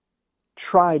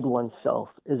tried oneself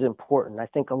is important. I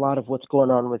think a lot of what's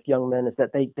going on with young men is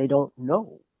that they don't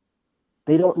know.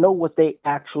 They don't know what they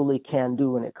actually can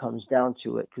do when it comes down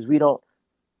to it, because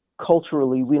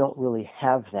culturally we don't really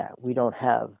have that. We don't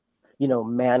have,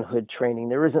 manhood training.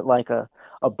 There isn't like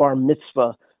a bar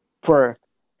mitzvah for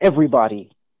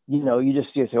everybody. You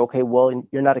say, okay, well,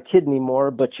 you're not a kid anymore,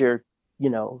 but you're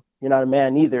not a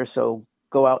man either, so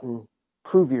go out and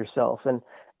prove yourself. And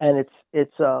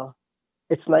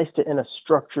it's nice to, in a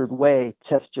structured way,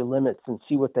 test your limits and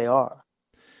see what they are,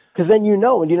 because then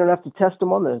and you don't have to test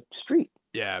them on the street.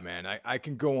 Yeah, man, I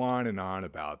can go on and on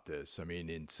about this. I mean,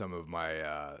 in some of my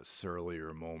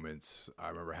surlier moments, I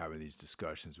remember having these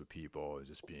discussions with people and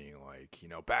just being like, you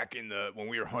know, back when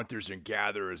we were hunters and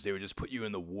gatherers, they would just put you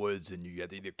in the woods and you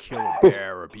had to either kill a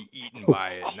bear or be eaten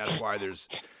by it. And that's why there's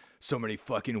so many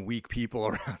fucking weak people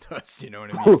around us, you know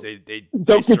what I mean? 'Cause they Don't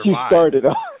get you survive. started.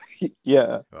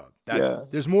 Yeah.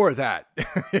 There's more of that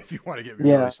if you want to get me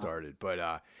really started.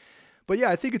 But yeah,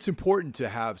 I think it's important to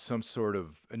have some sort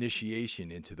of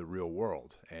initiation into the real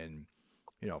world, and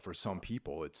for some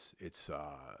people, it's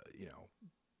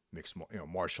mixed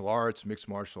martial arts, mixed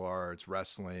martial arts,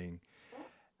 wrestling,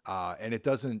 and it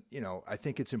doesn't. I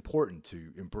think it's important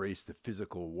to embrace the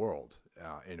physical world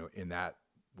in that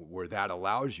where that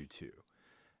allows you to,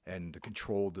 and the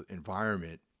controlled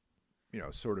environment,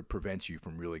 sort of prevents you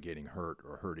from really getting hurt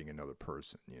or hurting another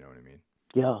person. You know what I mean?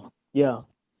 Yeah.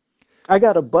 I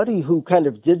got a buddy who kind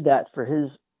of did that for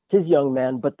his young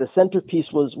man, but the centerpiece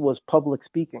was public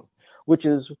speaking, which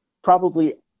is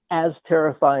probably as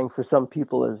terrifying for some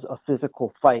people as a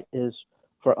physical fight is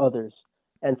for others.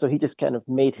 And so he just kind of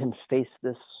made him face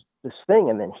this thing,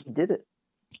 and then he did it.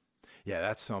 Yeah,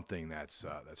 that's something that's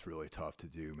really tough to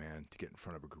do, man. To get in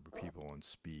front of a group of people and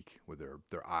speak with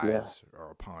their eyes are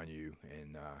upon you,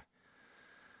 and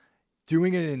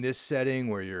doing it in this setting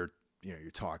where you're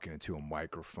talking into a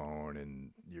microphone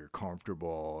and you're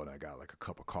comfortable, and I got like a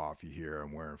cup of coffee here,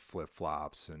 I'm wearing flip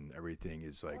flops, and everything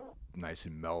is like nice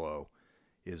and mellow.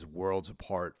 is worlds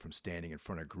apart from standing in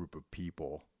front of a group of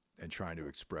people and trying to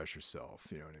express yourself.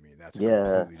 You know what I mean? That's a Yeah.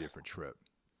 completely different trip.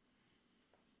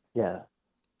 Yeah.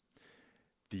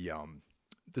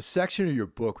 The section of your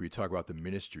book where you talk about the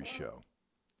ministry show,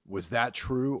 was that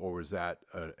true, or was that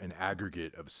an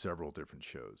aggregate of several different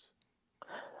shows?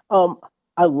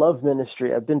 I love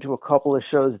Ministry. I've been to a couple of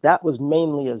shows. That was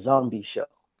mainly a zombie show.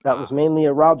 That was Ah, mainly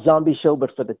a Rob Zombie show,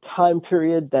 but for the time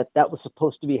period that was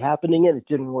supposed to be happening in, it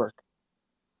didn't work.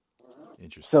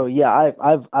 interesting. So yeah,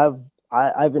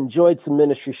 I've enjoyed some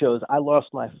Ministry shows. I lost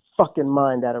my fucking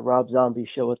mind at a Rob Zombie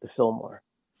show at the Fillmore.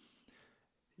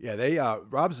 Yeah, they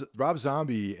Rob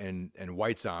Zombie and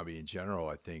White Zombie in general.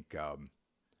 I think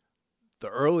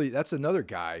that's another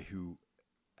guy who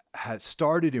has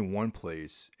started in one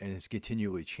place and has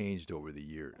continually changed over the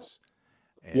years.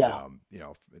 And Yeah. you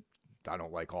know, I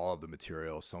don't like all of the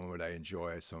material. Some of it I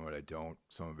enjoy, some of it I don't.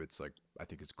 Some of it's like I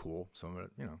think it's cool. Some of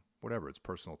it, you know, whatever. It's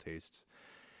personal tastes.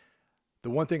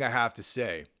 The one thing I have to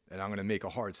say, and I'm going to make a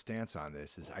hard stance on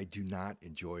this, is I do not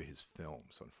enjoy his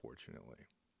films, unfortunately.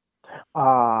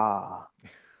 Ah.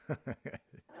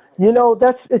 You know,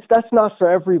 that's not for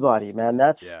everybody, man.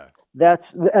 Yeah.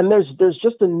 And there's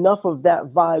just enough of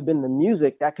that vibe in the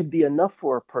music that could be enough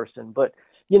for a person. But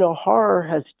you know, horror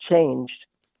has changed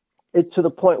it to the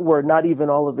point where not even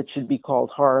all of it should be called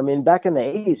horror. I mean, back in the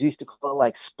 80s, we used to call it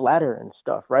like splatter and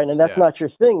stuff, right? And that's Yeah. not your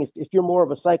thing. If you're more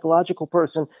of a psychological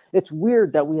person, it's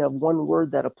weird that we have one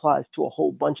word that applies to a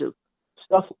whole bunch of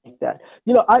stuff like that.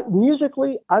 You know,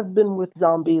 musically, I've been with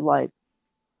Zombie like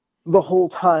the whole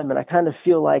time, and I kind of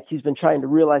feel like he's been trying to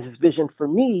realize his vision. For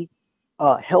me,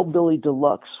 Hellbilly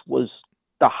Deluxe was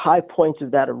the high point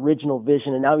of that original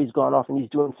vision, and now he's gone off and he's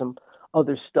doing some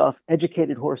other stuff.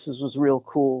 Educated Horses was real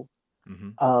cool.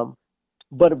 Mm-hmm.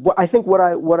 But I think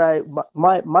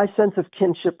my sense of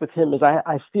kinship with him is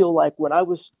I feel like when I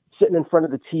was sitting in front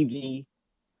of the TV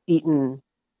eating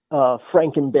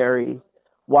Frankenberry,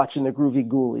 watching the Groovy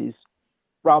Ghoulies,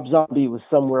 Rob Zombie was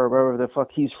somewhere wherever the fuck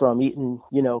he's from, eating,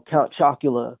 you know, Count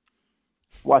Chocula,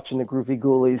 watching the Groovy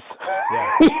Ghoulies.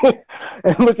 Yeah.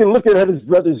 And looking at his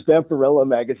brother's Vampirella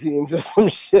magazines or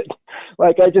some shit.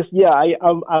 Like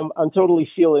I'm totally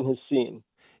feeling his scene.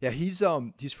 Yeah, he's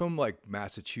from like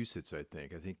Massachusetts, I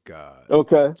think.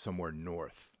 Okay. Somewhere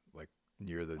north, like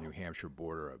near the New Hampshire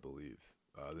border, I believe.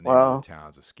 The name Wow. of the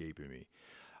town's escaping me.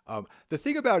 The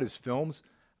thing about his films,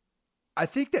 I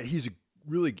think that he's a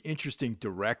really interesting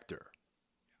director.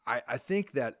 I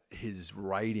think that his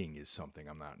writing is something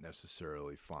I'm not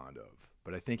necessarily fond of,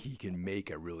 but I think he can make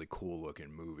a really cool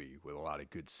looking movie with a lot of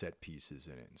good set pieces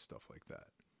in it and stuff like that.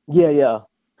 Yeah.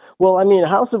 Well, I mean,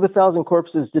 House of a Thousand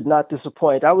Corpses did not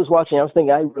disappoint. I was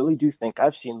thinking, I really do think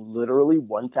I've seen literally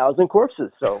 1,000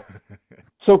 corpses. So,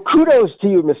 so kudos to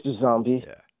you, Mr. Zombie.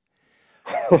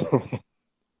 Yeah.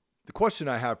 The question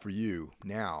I have for you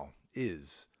now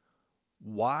is,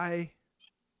 why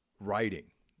writing?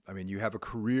 I mean, you have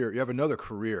another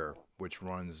career which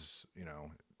runs, you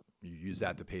know, you use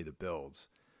that to pay the bills.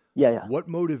 Yeah. What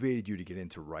motivated you to get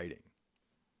into writing?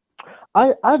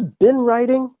 I've been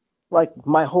writing like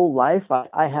my whole life.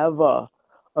 I have a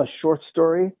short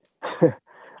story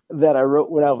that I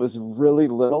wrote when I was really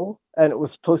little, and it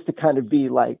was supposed to kind of be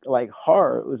like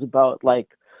horror. It was about like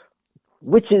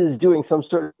witches doing some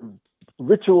sort of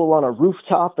ritual on a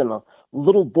rooftop, and a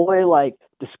little boy like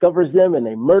discovers them and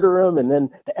they murder him, and then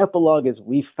the epilogue is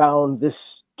we found this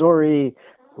story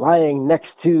lying next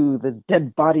to the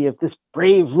dead body of this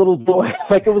brave little boy.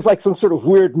 Like it was like some sort of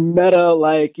weird meta,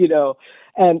 like, you know,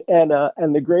 and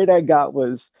the grade I got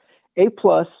was A+,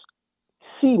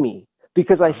 see me,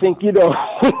 because I think, you know,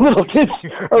 little kids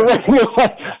are writing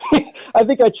about, I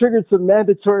think I triggered some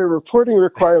mandatory reporting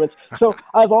requirements. So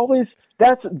I've always,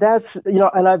 that's, you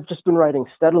know, and I've just been writing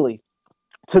steadily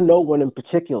to no one in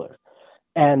particular.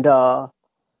 And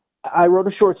I wrote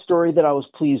a short story that I was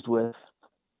pleased with.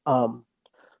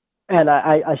 And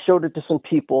I showed it to some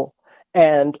people,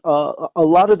 and a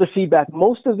lot of the feedback,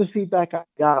 most of the feedback I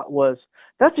got was,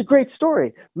 that's a great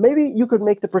story. Maybe you could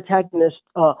make the protagonist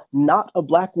not a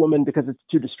black woman because it's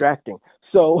too distracting.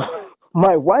 So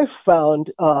my wife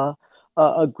found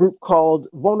a group called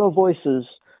Vona Voices.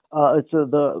 It's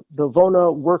the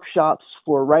Vona workshops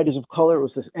for writers of color. It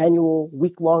was this annual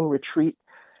week-long retreat.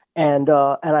 And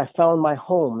I found my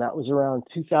home. That was around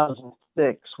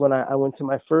 2006 when I went to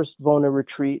my first Vona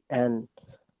retreat and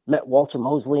met Walter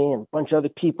Mosley and a bunch of other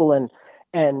people, and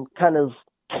kind of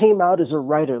came out as a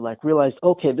writer, like realized,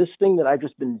 okay, this thing that I've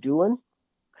just been doing,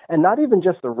 and not even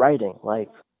just the writing, like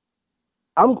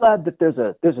I'm glad that there's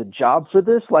a job for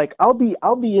this. Like I'll be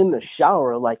in the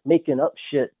shower, like making up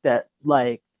shit that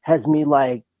like has me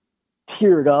like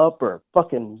teared up or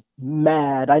fucking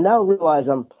mad. I now realize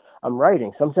I'm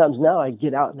writing. Sometimes now I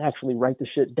get out and actually write the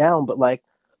shit down, but like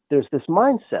there's this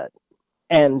mindset,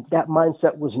 and that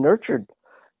mindset was nurtured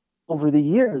over the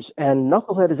years. And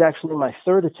Knucklehead is actually my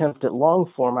third attempt at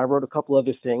long form. I wrote a couple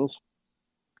other things,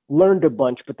 learned a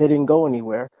bunch, but they didn't go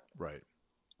anywhere. Right.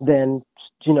 Then,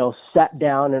 sat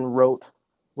down and wrote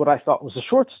what I thought was a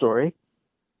short story.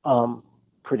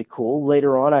 Pretty cool.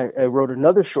 Later on, I wrote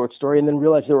another short story and then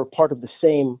realized they were part of the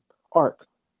same arc,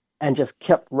 and just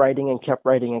kept writing and kept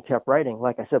writing and kept writing,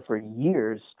 like I said, for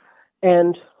years.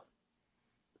 And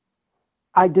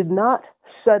I did not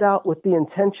set out with the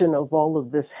intention of all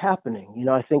of this happening.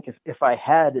 I think if I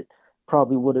had, it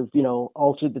probably would have,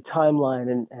 altered the timeline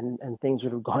and things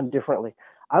would have gone differently.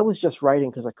 I was just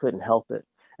writing because I couldn't help it.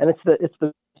 And it's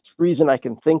the reason I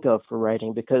can think of for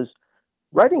writing, because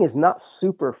writing is not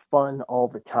super fun all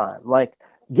the time. Like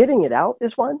getting it out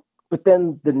is fun, but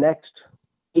then the next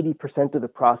 80% of the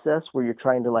process where you're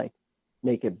trying to like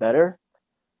make it better,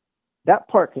 that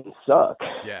part can suck.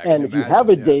 Yeah, and if you have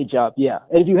a day job, and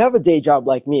if you have a day job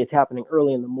like me, it's happening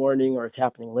early in the morning or it's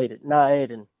happening late at night.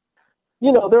 And,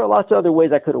 there are lots of other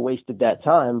ways I could have wasted that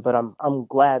time, but I'm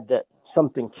glad that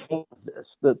something came of this.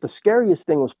 The scariest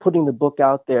thing was putting the book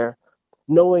out there,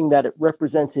 knowing that it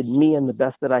represented me and the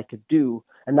best that I could do,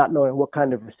 and not knowing what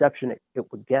kind of reception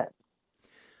it would get.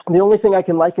 And the only thing I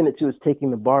can liken it to is taking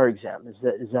the bar exam. Is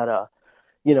that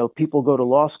people go to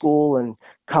law school and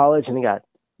college and they got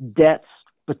debts,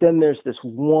 but then there's this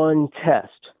one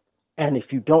test, and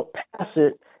if you don't pass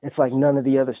it, it's like none of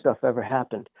the other stuff ever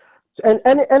happened. And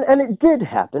it did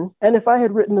happen. And if I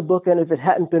had written the book and if it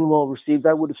hadn't been well received,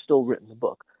 I would have still written the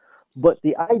book. But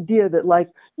the idea that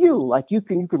you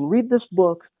can read this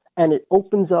book and it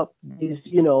opens up these,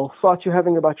 thoughts you're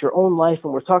having about your own life,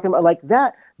 and we're talking about like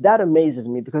that amazes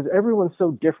me, because everyone's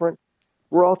so different.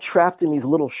 We're all trapped in these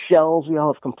little shells. We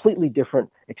all have completely different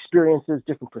experiences,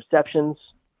 different perceptions.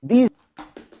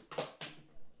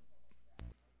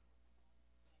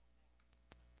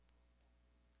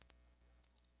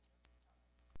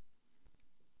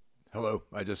 Hello,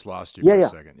 I just lost you for a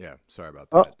second. Yeah, sorry about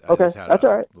that. Oh, okay, I just had that's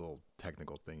all right. Little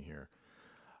technical thing here.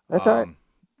 That's all right.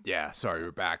 Yeah, sorry,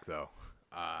 we're back though.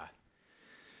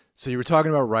 So you were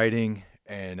talking about writing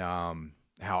and how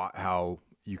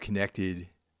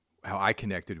I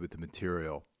connected with the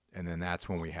material, and then that's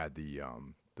when we had the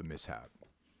mishap.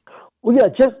 Well, yeah,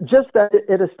 just that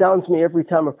it astounds me every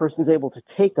time a person's able to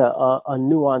take a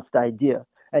nuanced idea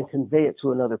and convey it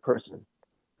to another person.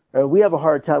 We have a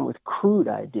hard time with crude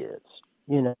ideas,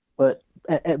 but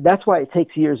that's why it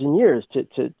takes years and years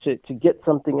to get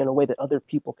something in a way that other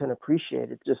people can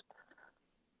appreciate.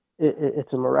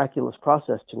 It's a miraculous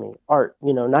process to me. Art,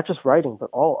 not just writing, but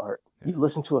all art. Yeah. You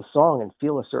listen to a song and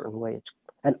feel a certain way,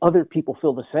 and other people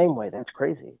feel the same way. That's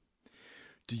crazy.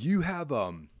 Do you have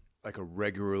like a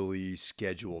regularly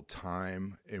scheduled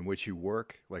time in which you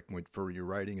work, like for your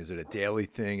writing? Is it a daily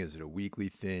thing? Is it a weekly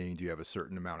thing? Do you have a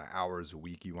certain amount of hours a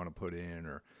week you want to put in,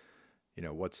 or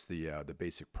what's the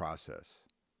basic process?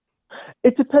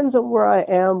 It depends on where I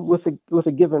am with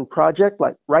a given project.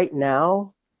 Like right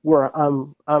now, where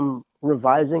I'm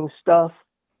revising stuff,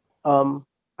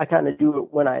 I kind of do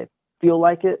it when I feel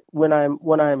like it. When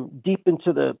I'm deep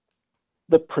into the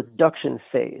production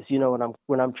phase,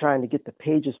 when I'm trying to get the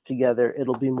pages together,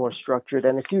 it'll be more structured,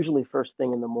 and it's usually first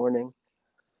thing in the morning.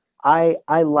 I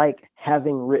like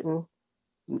having written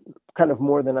kind of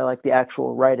more than I like the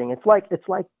actual writing. It's like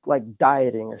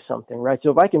dieting or something, right?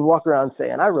 So if I can walk around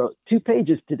saying I wrote 2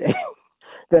 pages today,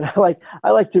 then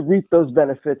I like to reap those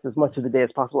benefits as much of the day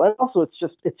as possible. And also it's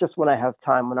just when I have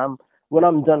time, when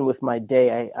I'm done with my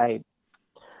day, I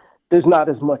there's not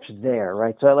as much there,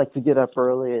 right? So I like to get up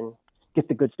early and get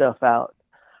the good stuff out.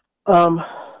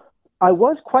 I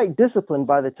was quite disciplined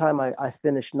by the time I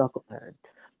finished Knucklehead,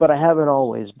 but I haven't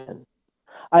always been.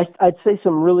 I'd say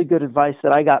some really good advice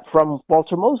that I got from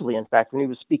Walter Mosley, in fact, when he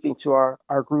was speaking to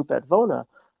our group at Vona,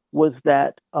 was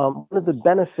that one of the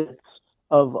benefits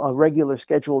of a regular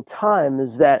scheduled time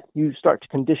is that you start to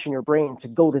condition your brain to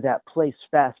go to that place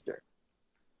faster.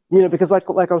 Because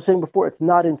like I was saying before, it's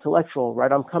not intellectual, right?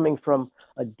 I'm coming from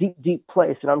a deep, deep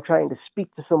place, and I'm trying to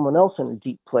speak to someone else in a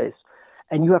deep place,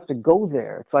 and you have to go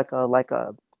there. It's like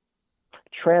a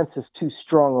trance is too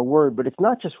strong a word, but it's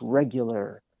not just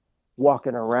regular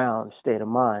walking around state of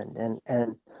mind,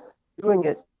 and doing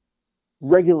it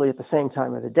regularly at the same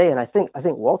time of the day. And I think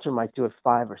Walter might do it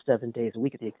 5 or 7 days a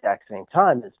week at the exact same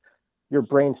time. Is your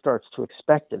brain starts to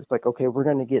expect it. It's like, okay, we're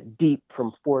going to get deep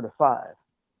from 4 to 5.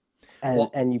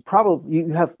 And you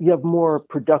have more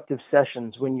productive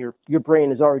sessions when your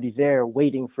brain is already there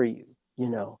waiting for you,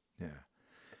 Yeah.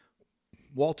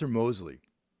 Walter Mosley,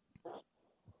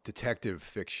 detective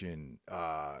fiction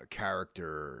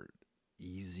character,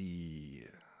 easy.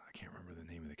 I can't remember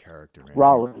the name of the character. Man.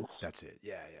 Rollins. That's it.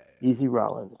 Yeah. Easy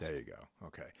Rollins. There you go.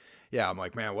 Okay. Yeah, I'm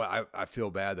like, man, well, I feel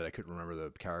bad that I couldn't remember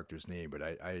the character's name, but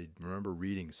I remember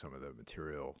reading some of the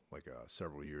material like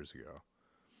several years ago.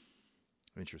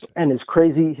 Interesting. And his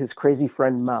crazy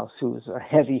friend Mouse, who was a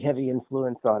heavy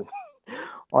influence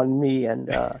on me, and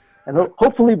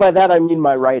hopefully by that I mean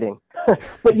my writing.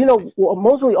 But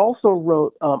Mosley also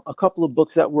wrote a couple of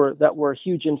books that were a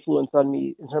huge influence on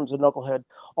me in terms of Knucklehead.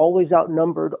 Always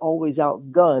Outnumbered, Always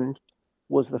Outgunned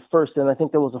was the first, and I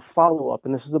think there was a follow-up,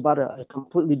 and this is about a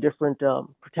completely different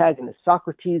protagonist,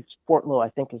 Socrates Fortlow, I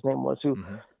think his name was, who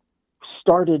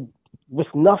started with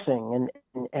nothing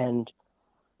and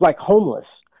like homeless,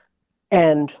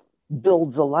 and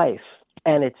builds a life,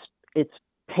 and it's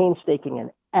painstaking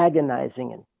and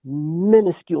agonizing and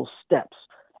minuscule steps,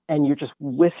 and you're just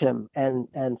with him.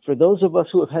 And for those of us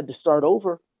who have had to start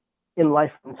over in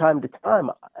life from time to time,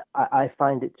 I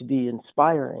find it to be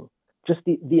inspiring. Just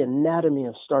the anatomy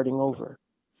of starting over.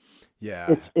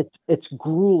 Yeah, it's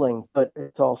grueling, but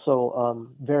it's also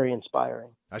very inspiring.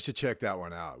 I should check that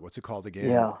one out. What's it called again?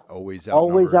 Yeah, Always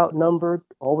Outnumbered,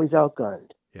 Always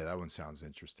Outgunned. Yeah, that one sounds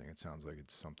interesting. It sounds like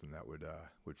it's something that would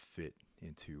fit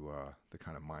into the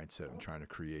kind of mindset I'm trying to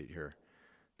create here.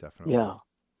 Definitely. Yeah.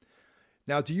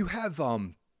 Now, do you have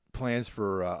plans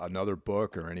for another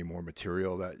book or any more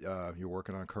material that you're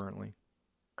working on currently?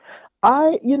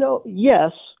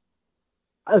 Yes.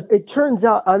 It turns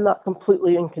out I'm not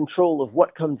completely in control of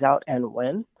what comes out and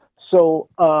when. So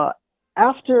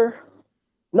after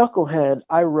Knucklehead,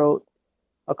 I wrote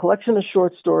a collection of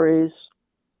short stories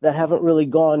that haven't really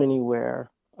gone anywhere.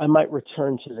 I might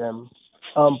return to them,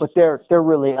 but they're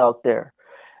really out there.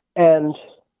 And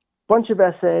a bunch of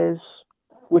essays,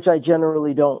 which I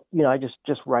generally don't, I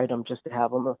just write them just to have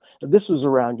them. This was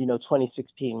around,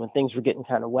 2016 when things were getting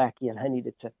kind of wacky and I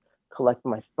needed to collect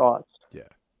my thoughts. Yeah.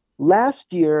 Last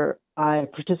year, I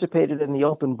participated in the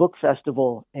Open Book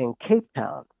Festival in Cape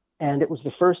Town, and it was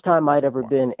the first time I'd ever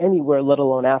been anywhere, let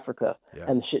alone Africa,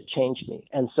 and the shit changed me.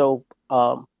 And so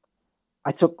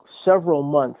I took several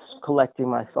months collecting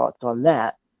my thoughts on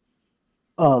that,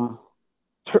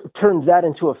 turned that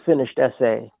into a finished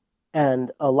essay,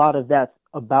 and a lot of that's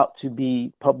about to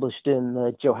be published in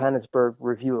the Johannesburg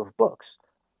Review of Books.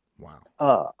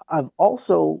 Wow. I've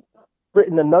also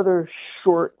written another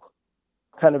short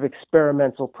kind of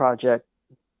experimental project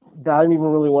that I don't even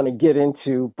really want to get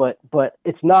into, but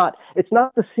it's not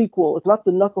the sequel. It's not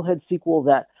the Knucklehead sequel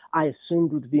that I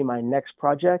assumed would be my next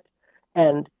project.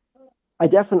 And I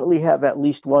definitely have at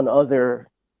least one other,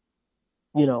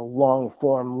 long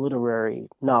form literary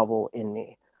novel in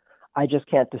me. I just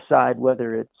can't decide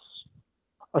whether it's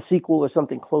a sequel or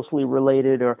something closely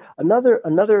related, or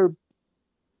another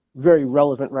very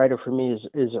relevant writer for me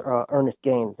is Ernest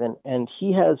Gaines. And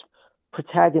he has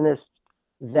protagonists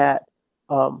that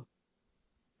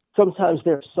sometimes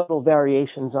there are subtle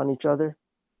variations on each other.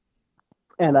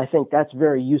 And I think that's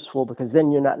very useful because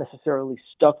then you're not necessarily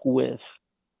stuck with,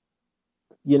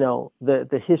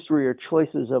 the history or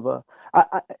choices of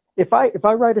if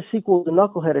I write a sequel to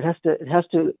Knucklehead, it has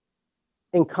to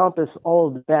encompass all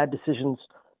of the bad decisions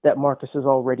that Marcus has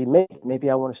already made. Maybe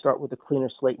I want to start with a cleaner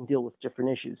slate and deal with different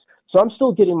issues. So I'm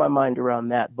still getting my mind around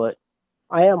that, but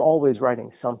I am always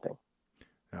writing something.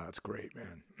 Oh, that's great,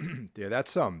 man. Yeah,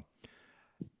 that's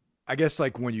I guess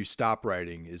like when you stop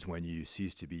writing is when you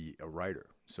cease to be a writer.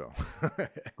 So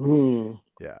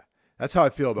yeah, that's how I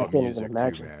feel about music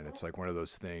too, man. It's like one of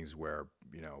those things where,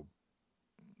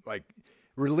 like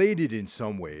related in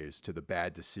some ways to the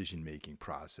bad decision-making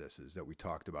processes that we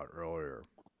talked about earlier.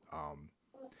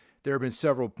 There have been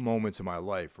several moments in my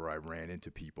life where I ran into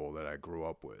people that I grew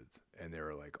up with and they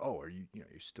were like, "Oh, are you, you're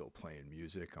still playing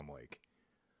music?" I'm like,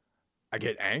 I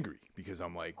get angry because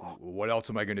I'm like, what else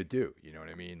am I going to do? You know what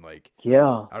I mean? Like,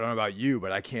 yeah, I don't know about you,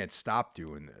 but I can't stop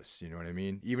doing this. You know what I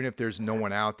mean? Even if there's no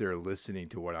one out there listening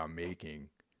to what I'm making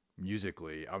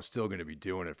musically, I'm still going to be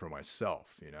doing it for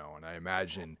myself, and I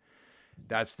imagine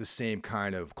that's the same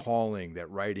kind of calling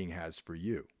that writing has for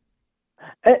you.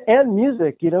 And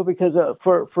music, because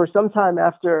for some time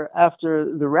after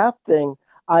the rap thing,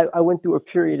 I went through a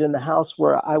period in the house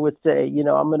where I would say,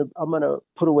 I'm gonna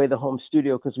put away the home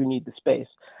studio because we need the space,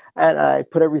 and I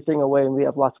put everything away and we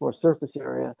have lots more surface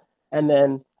area. And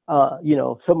then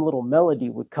some little melody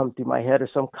would come through my head or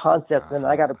some concept, and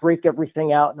I got to break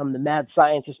everything out, and I'm the mad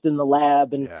scientist in the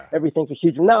lab, and everything's a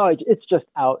huge. Now it's just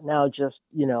out. Now just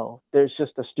there's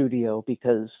just a studio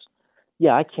because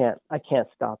I can't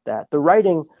stop that. The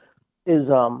writing is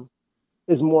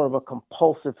is more of a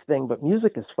compulsive thing, but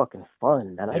music is fucking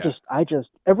fun. And Yeah. I just,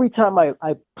 every time I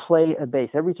play a bass,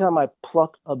 every time I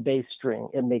pluck a bass string,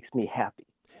 it makes me happy.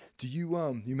 Do you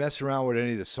mess around with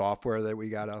any of the software that we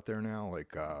got out there now,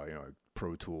 like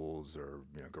Pro Tools or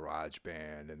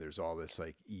GarageBand, and there's all this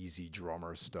like easy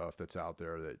drummer stuff that's out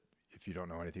there that if you don't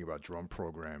know anything about drum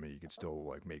programming, you can still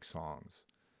like make songs.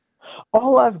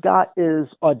 All I've got is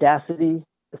Audacity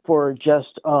for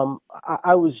just,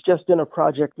 I was just in a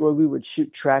project where we would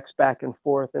shoot tracks back and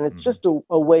forth, and it's just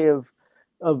a way of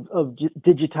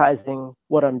digitizing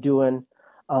what I'm doing.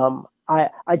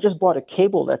 I just bought a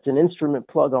cable that's an instrument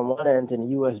plug on one end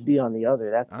and a USB on the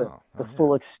other. That's the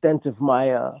full extent of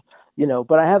my,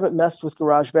 but I haven't messed with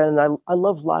GarageBand, and I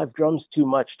love live drums too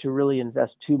much to really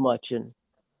invest too much in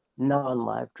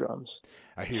non-live drums.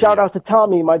 Shout out to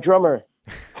Tommy, my drummer.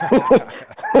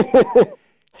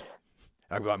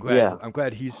 I'm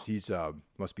glad he's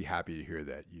must be happy to hear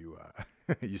that you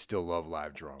you still love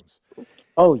live drums.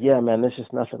 Oh yeah, man, there's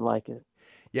just nothing like it.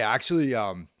 Yeah, actually,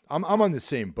 I'm on the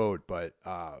same boat, but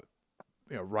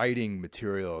writing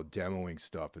material, demoing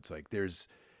stuff, it's like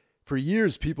for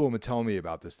years people have been telling me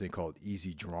about this thing called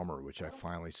Easy Drummer, which I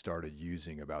finally started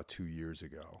using about 2 years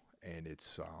ago, and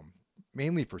it's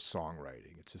mainly for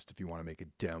songwriting. It's just if you want to make a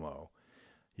demo,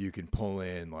 you can pull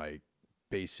in like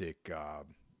basic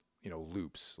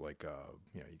loops, like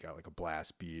you got like a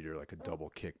blast beat or like a double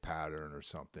kick pattern or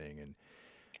something, and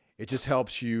it just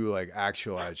helps you like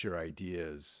actualize your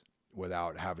ideas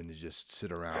without having to just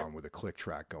sit around with a click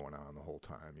track going on the whole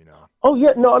time, Oh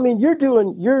yeah, no, I mean you're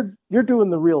doing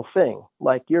the real thing.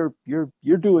 Like you're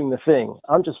doing the thing.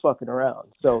 I'm just fucking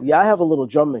around. So yeah, I have a little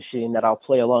drum machine that I'll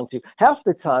play along to. Half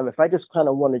the time, if I just kind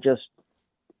of want to just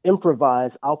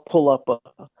improvise, I'll pull up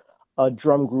a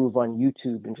drum groove on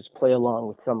YouTube and just play along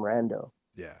with some rando.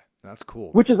 Yeah, that's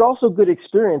cool. Which is also good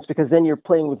experience because then you're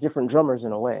playing with different drummers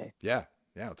in a way. Yeah,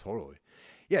 totally.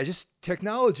 Yeah, just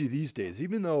technology these days,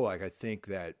 even though like I think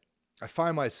that I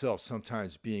find myself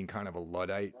sometimes being kind of a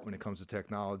Luddite when it comes to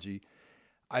technology,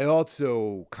 I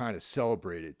also kind of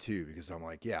celebrate it too because I'm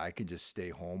like, yeah, I can just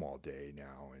stay home all day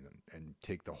now and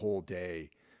take the whole day,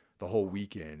 the whole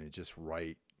weekend and just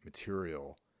write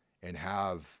material and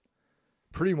have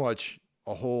pretty much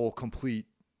a whole complete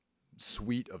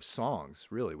suite of songs,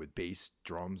 really, with bass,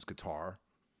 drums, guitar,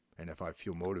 and if I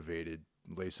feel motivated,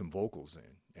 lay some vocals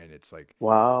in. And it's like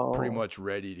pretty much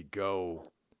ready to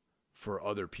go for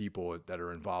other people that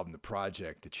are involved in the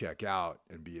project to check out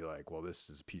and be like, well, this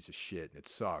is a piece of shit and it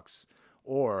sucks.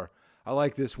 Or I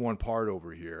like this one part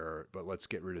over here, but let's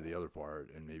get rid of the other part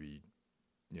and maybe,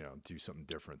 do something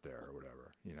different there or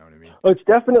whatever. You know what I mean? Oh, it's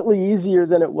definitely easier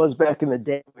than it was back in the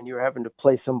day when you were having to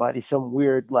play somebody some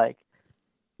weird, like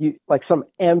some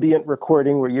ambient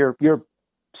recording where you're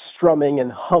strumming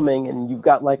and humming and you've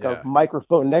got like a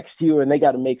microphone next to you and they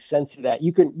got to make sense of that.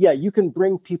 You can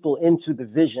bring people into the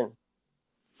vision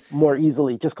more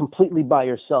easily just completely by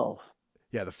yourself.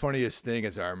 Yeah, the funniest thing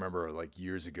is I remember like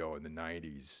years ago in the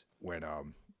 90s when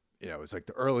it was like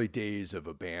the early days of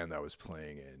a band that I was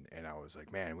playing in, and I was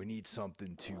like, man, we need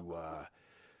something to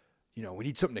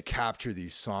capture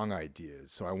these song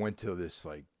ideas. So I went to this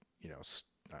like,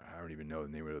 I don't even know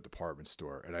the name of the department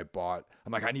store. And I'm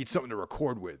like, I need something to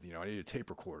record with, I need a tape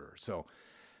recorder. So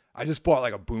I just bought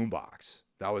like a boombox.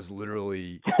 That was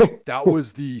that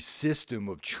was the system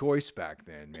of choice back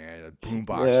then, man. A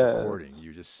boombox recording.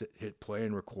 You just hit play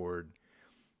and record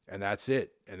and that's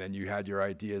it. And then you had your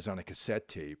ideas on a cassette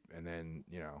tape and then,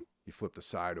 you flip the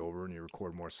side over and you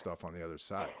record more stuff on the other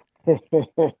side.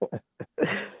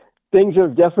 Things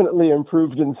have definitely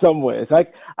improved in some ways.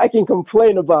 I can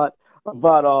complain about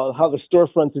how the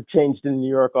storefronts have changed in New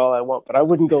York all I want, but I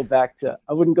wouldn't go back to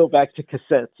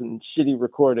cassettes and shitty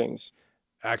recordings.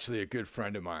 Actually, a good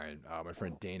friend of mine, my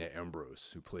friend Dana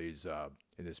Ambrose, who plays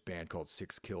in this band called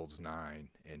Six Kills Nine,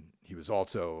 and he's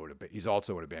also in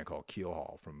a band called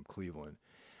Keelhaul from Cleveland.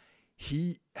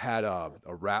 He had a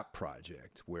rap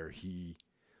project where he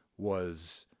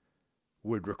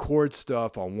would record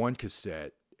stuff on one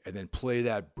cassette and then play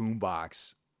that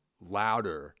boombox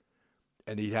louder.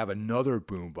 And he'd have another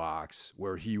boombox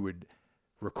where he would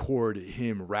record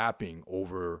him rapping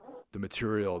over the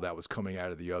material that was coming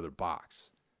out of the other box.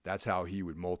 That's how he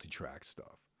would multi-track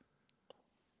stuff.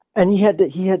 And he had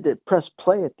to press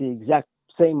play at the exact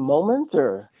same moment,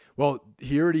 or? Well,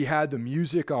 he already had the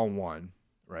music on one,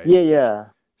 right? Yeah.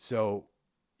 So,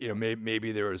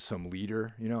 maybe there was some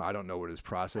leader. I don't know what his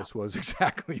process was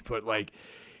exactly, but like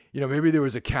maybe there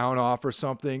was a count off or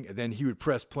something, and then he would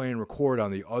press play and record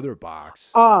on the other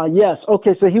box. Ah, yes.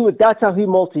 Okay, so that's how he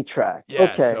multi-tracked.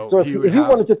 Yeah, okay, so if he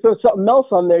wanted to throw something else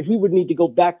on there, he would need to go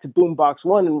back to Boombox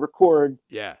 1 and record.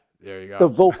 Yeah, there you go. The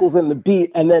vocals and the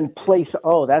beat, and then place.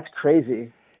 Oh, that's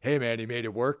crazy. Hey man, he made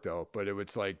it work though. But it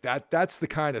was like that's the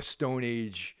kind of Stone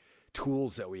Age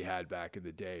tools that we had back in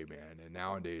the day, man. And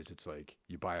nowadays it's like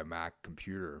you buy a Mac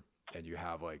computer and you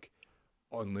have like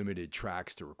unlimited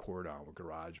tracks to record on with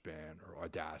GarageBand or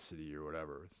Audacity or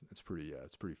whatever. It's pretty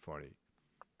funny.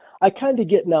 I kind of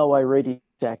get now why Radio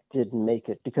Shack didn't make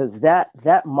it, because that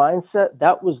mindset,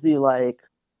 that was the, like,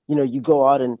 you go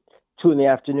out and 2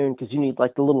 p.m. because you need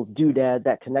like the little doodad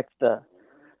that connects the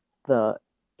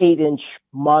 8-inch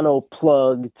mono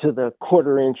plug to the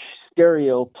 1/4-inch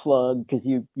stereo plug, because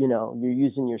you're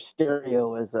using your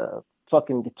stereo as a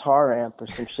fucking guitar amp or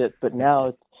some shit. But now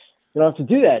you don't have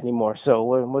to do that anymore. So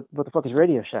what the fuck is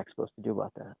Radio Shack supposed to do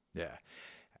about that? Yeah.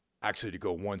 Actually, to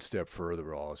go one step further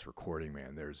with all this recording,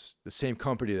 man, there's the same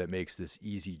company that makes this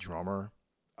Easy Drummer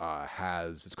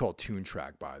it's called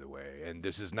TuneTrack, by the way. And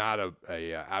this is not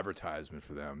a advertisement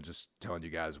for them. just telling you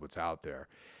guys what's out there.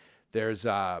 There's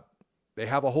they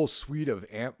have a whole suite of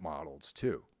amp models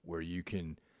too, where you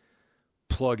can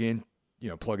plug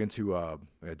into a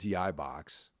DI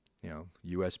box,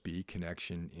 USB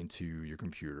connection into your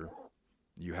computer.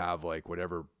 You have like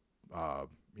whatever,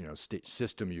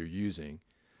 system you're using,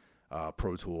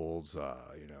 Pro Tools,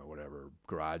 whatever,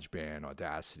 GarageBand,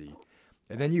 Audacity.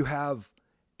 And then you have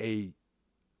a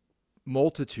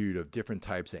multitude of different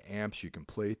types of amps you can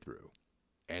play through.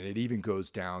 And it even goes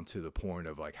down to the point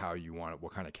of like how you want it,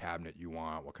 what kind of cabinet you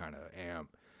want, what kind of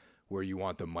amp, where you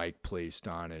want the mic placed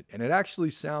on it. And it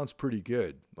actually sounds pretty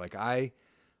good. Like I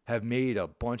have made a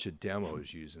bunch of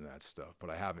demos using that stuff, but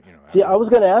I haven't, I was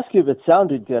going to ask you if it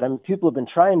sounded good. I mean, people have been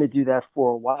trying to do that for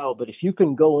a while, but if you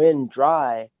can go in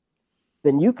dry,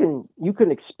 then you can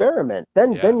experiment.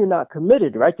 Then you're not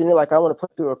committed, right? Then you're like, I want to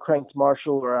play through a cranked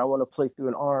Marshall, or I want to play through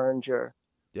an Orange, or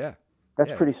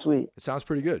that's pretty sweet. It sounds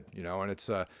pretty good, and it's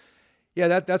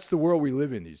that's the world we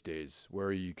live in these days,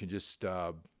 where you can just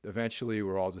eventually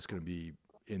we're all just going to be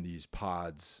in these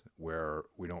pods where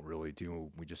we don't really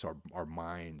we just our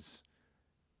minds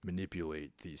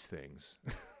manipulate these things.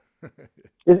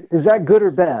 Is that good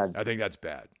or bad? I think that's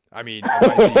bad. I mean,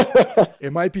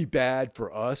 it might be bad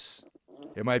for us.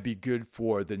 It might be good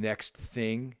for the next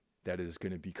thing that is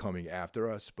going to be coming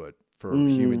after us, but for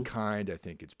humankind, I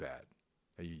think it's bad.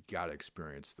 You got to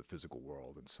experience the physical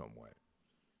world in some way.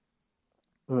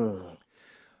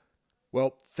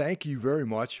 Well, thank you very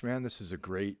much, man. This is a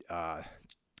great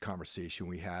conversation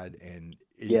we had. And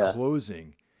in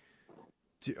closing,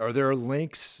 are there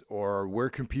links, or where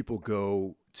can people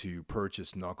go to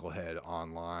purchase Knucklehead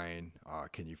online?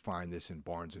 Can you find this in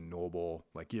Barnes and Noble?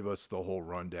 Like, give us the whole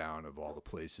rundown of all the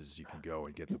places you can go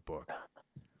and get the book.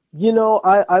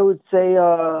 I would say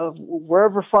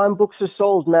wherever fine books are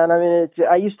sold, man. I mean,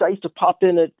 I used to pop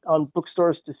in on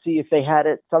bookstores to see if they had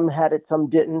it. Some had it, some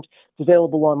didn't. It's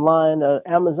available online.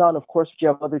 Amazon, of course, if you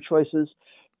have other choices.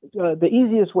 The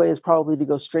easiest way is probably to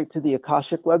go straight to the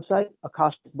Akashic website,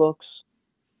 Akashic Books,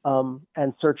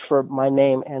 and search for my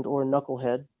name and or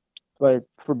Knucklehead. But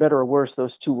for better or worse,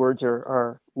 those two words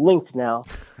are linked now.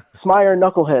 Smire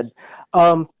Knucklehead.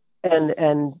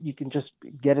 And you can just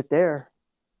get it there.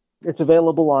 It's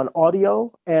available on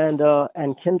audio and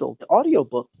Kindle. The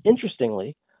audiobook,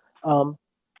 interestingly,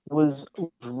 was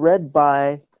read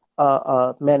by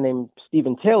a man named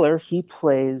Stephen Taylor. He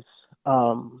plays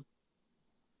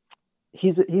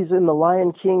he's in The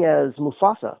Lion King as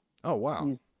Mufasa. Oh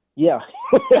wow. Yeah.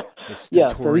 The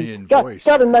stentorian voice.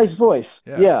 Got a nice voice.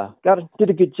 Yeah.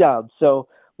 Did a good job. So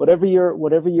whatever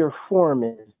your form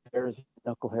is, there's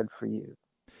Knucklehead for you.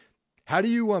 How do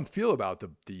you feel about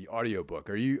the audiobook?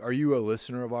 Are you a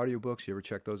listener of audiobooks? You ever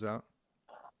check those out?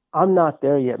 I'm not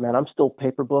there yet, man. I'm still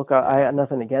paper book. I have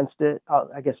nothing against it.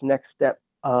 I guess next step,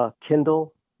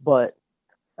 Kindle, but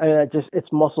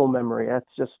it's muscle memory. That's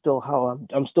just still how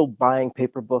I'm still buying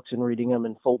paper books and reading them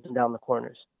and folding down the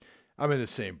corners. I'm in the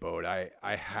same boat.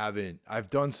 I've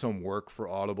done some work for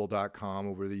audible.com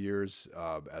over the years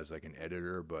as like an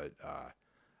editor, but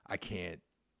I can't.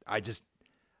 I just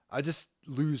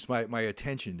lose my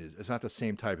attention. It's not the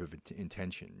same type of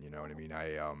intention. You know what I mean?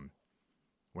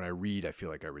 When I read, I feel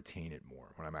like I retain it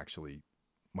more. When I'm actually,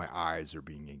 my eyes are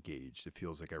being engaged, it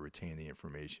feels like I retain the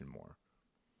information more.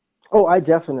 Oh, I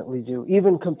definitely do.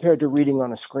 Even compared to reading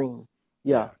on a screen.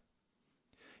 Yeah,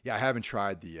 I haven't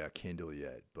tried the Kindle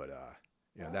yet, but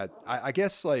that I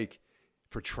guess like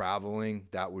for traveling,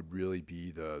 that would really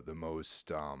be the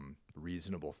most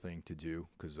reasonable thing to do,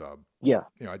 because Yeah.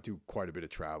 you know, I do quite a bit of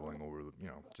traveling over, you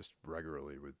know, just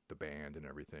regularly with the band and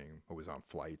everything. Always on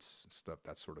flights, stuff,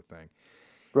 that sort of thing.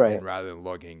 Right. And rather than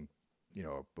lugging, you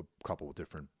know, a couple of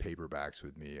different paperbacks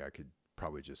with me, I could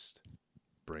probably just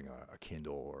bring a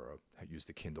Kindle or use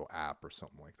the Kindle app or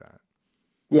something like that.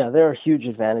 Yeah, there are huge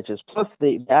advantages. Plus,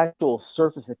 the actual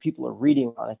surface that people are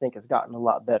reading on, I think, has gotten a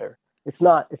lot better. It's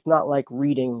not like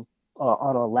reading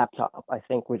on a laptop, I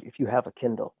think, if you have a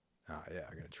Kindle. Yeah,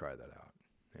 I'm gonna try that out.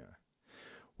 Yeah.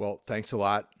 Well, thanks a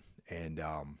lot, and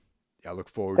I look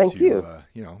forward Thank to you.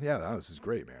 you know, yeah, this is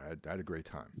great, man. I had a great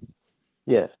time.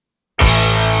 Yes.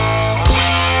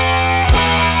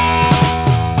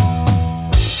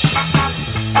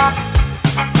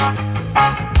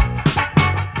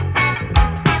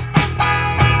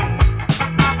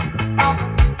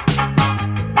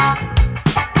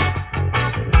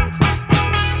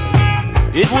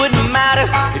 It wouldn't matter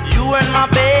if you weren't my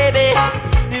baby.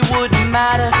 It wouldn't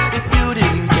matter if you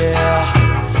didn't care.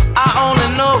 I only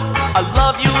know I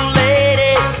love you,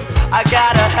 lady. I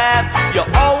gotta have you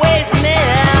always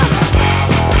near.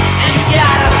 And you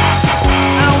gotta,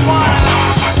 I wanna,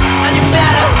 and you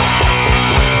better.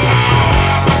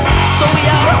 So we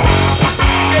are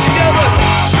get together,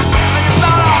 and you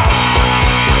start off.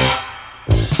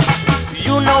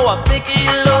 You know I think you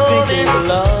love it,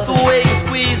 the way you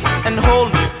squeeze and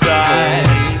hold me tight.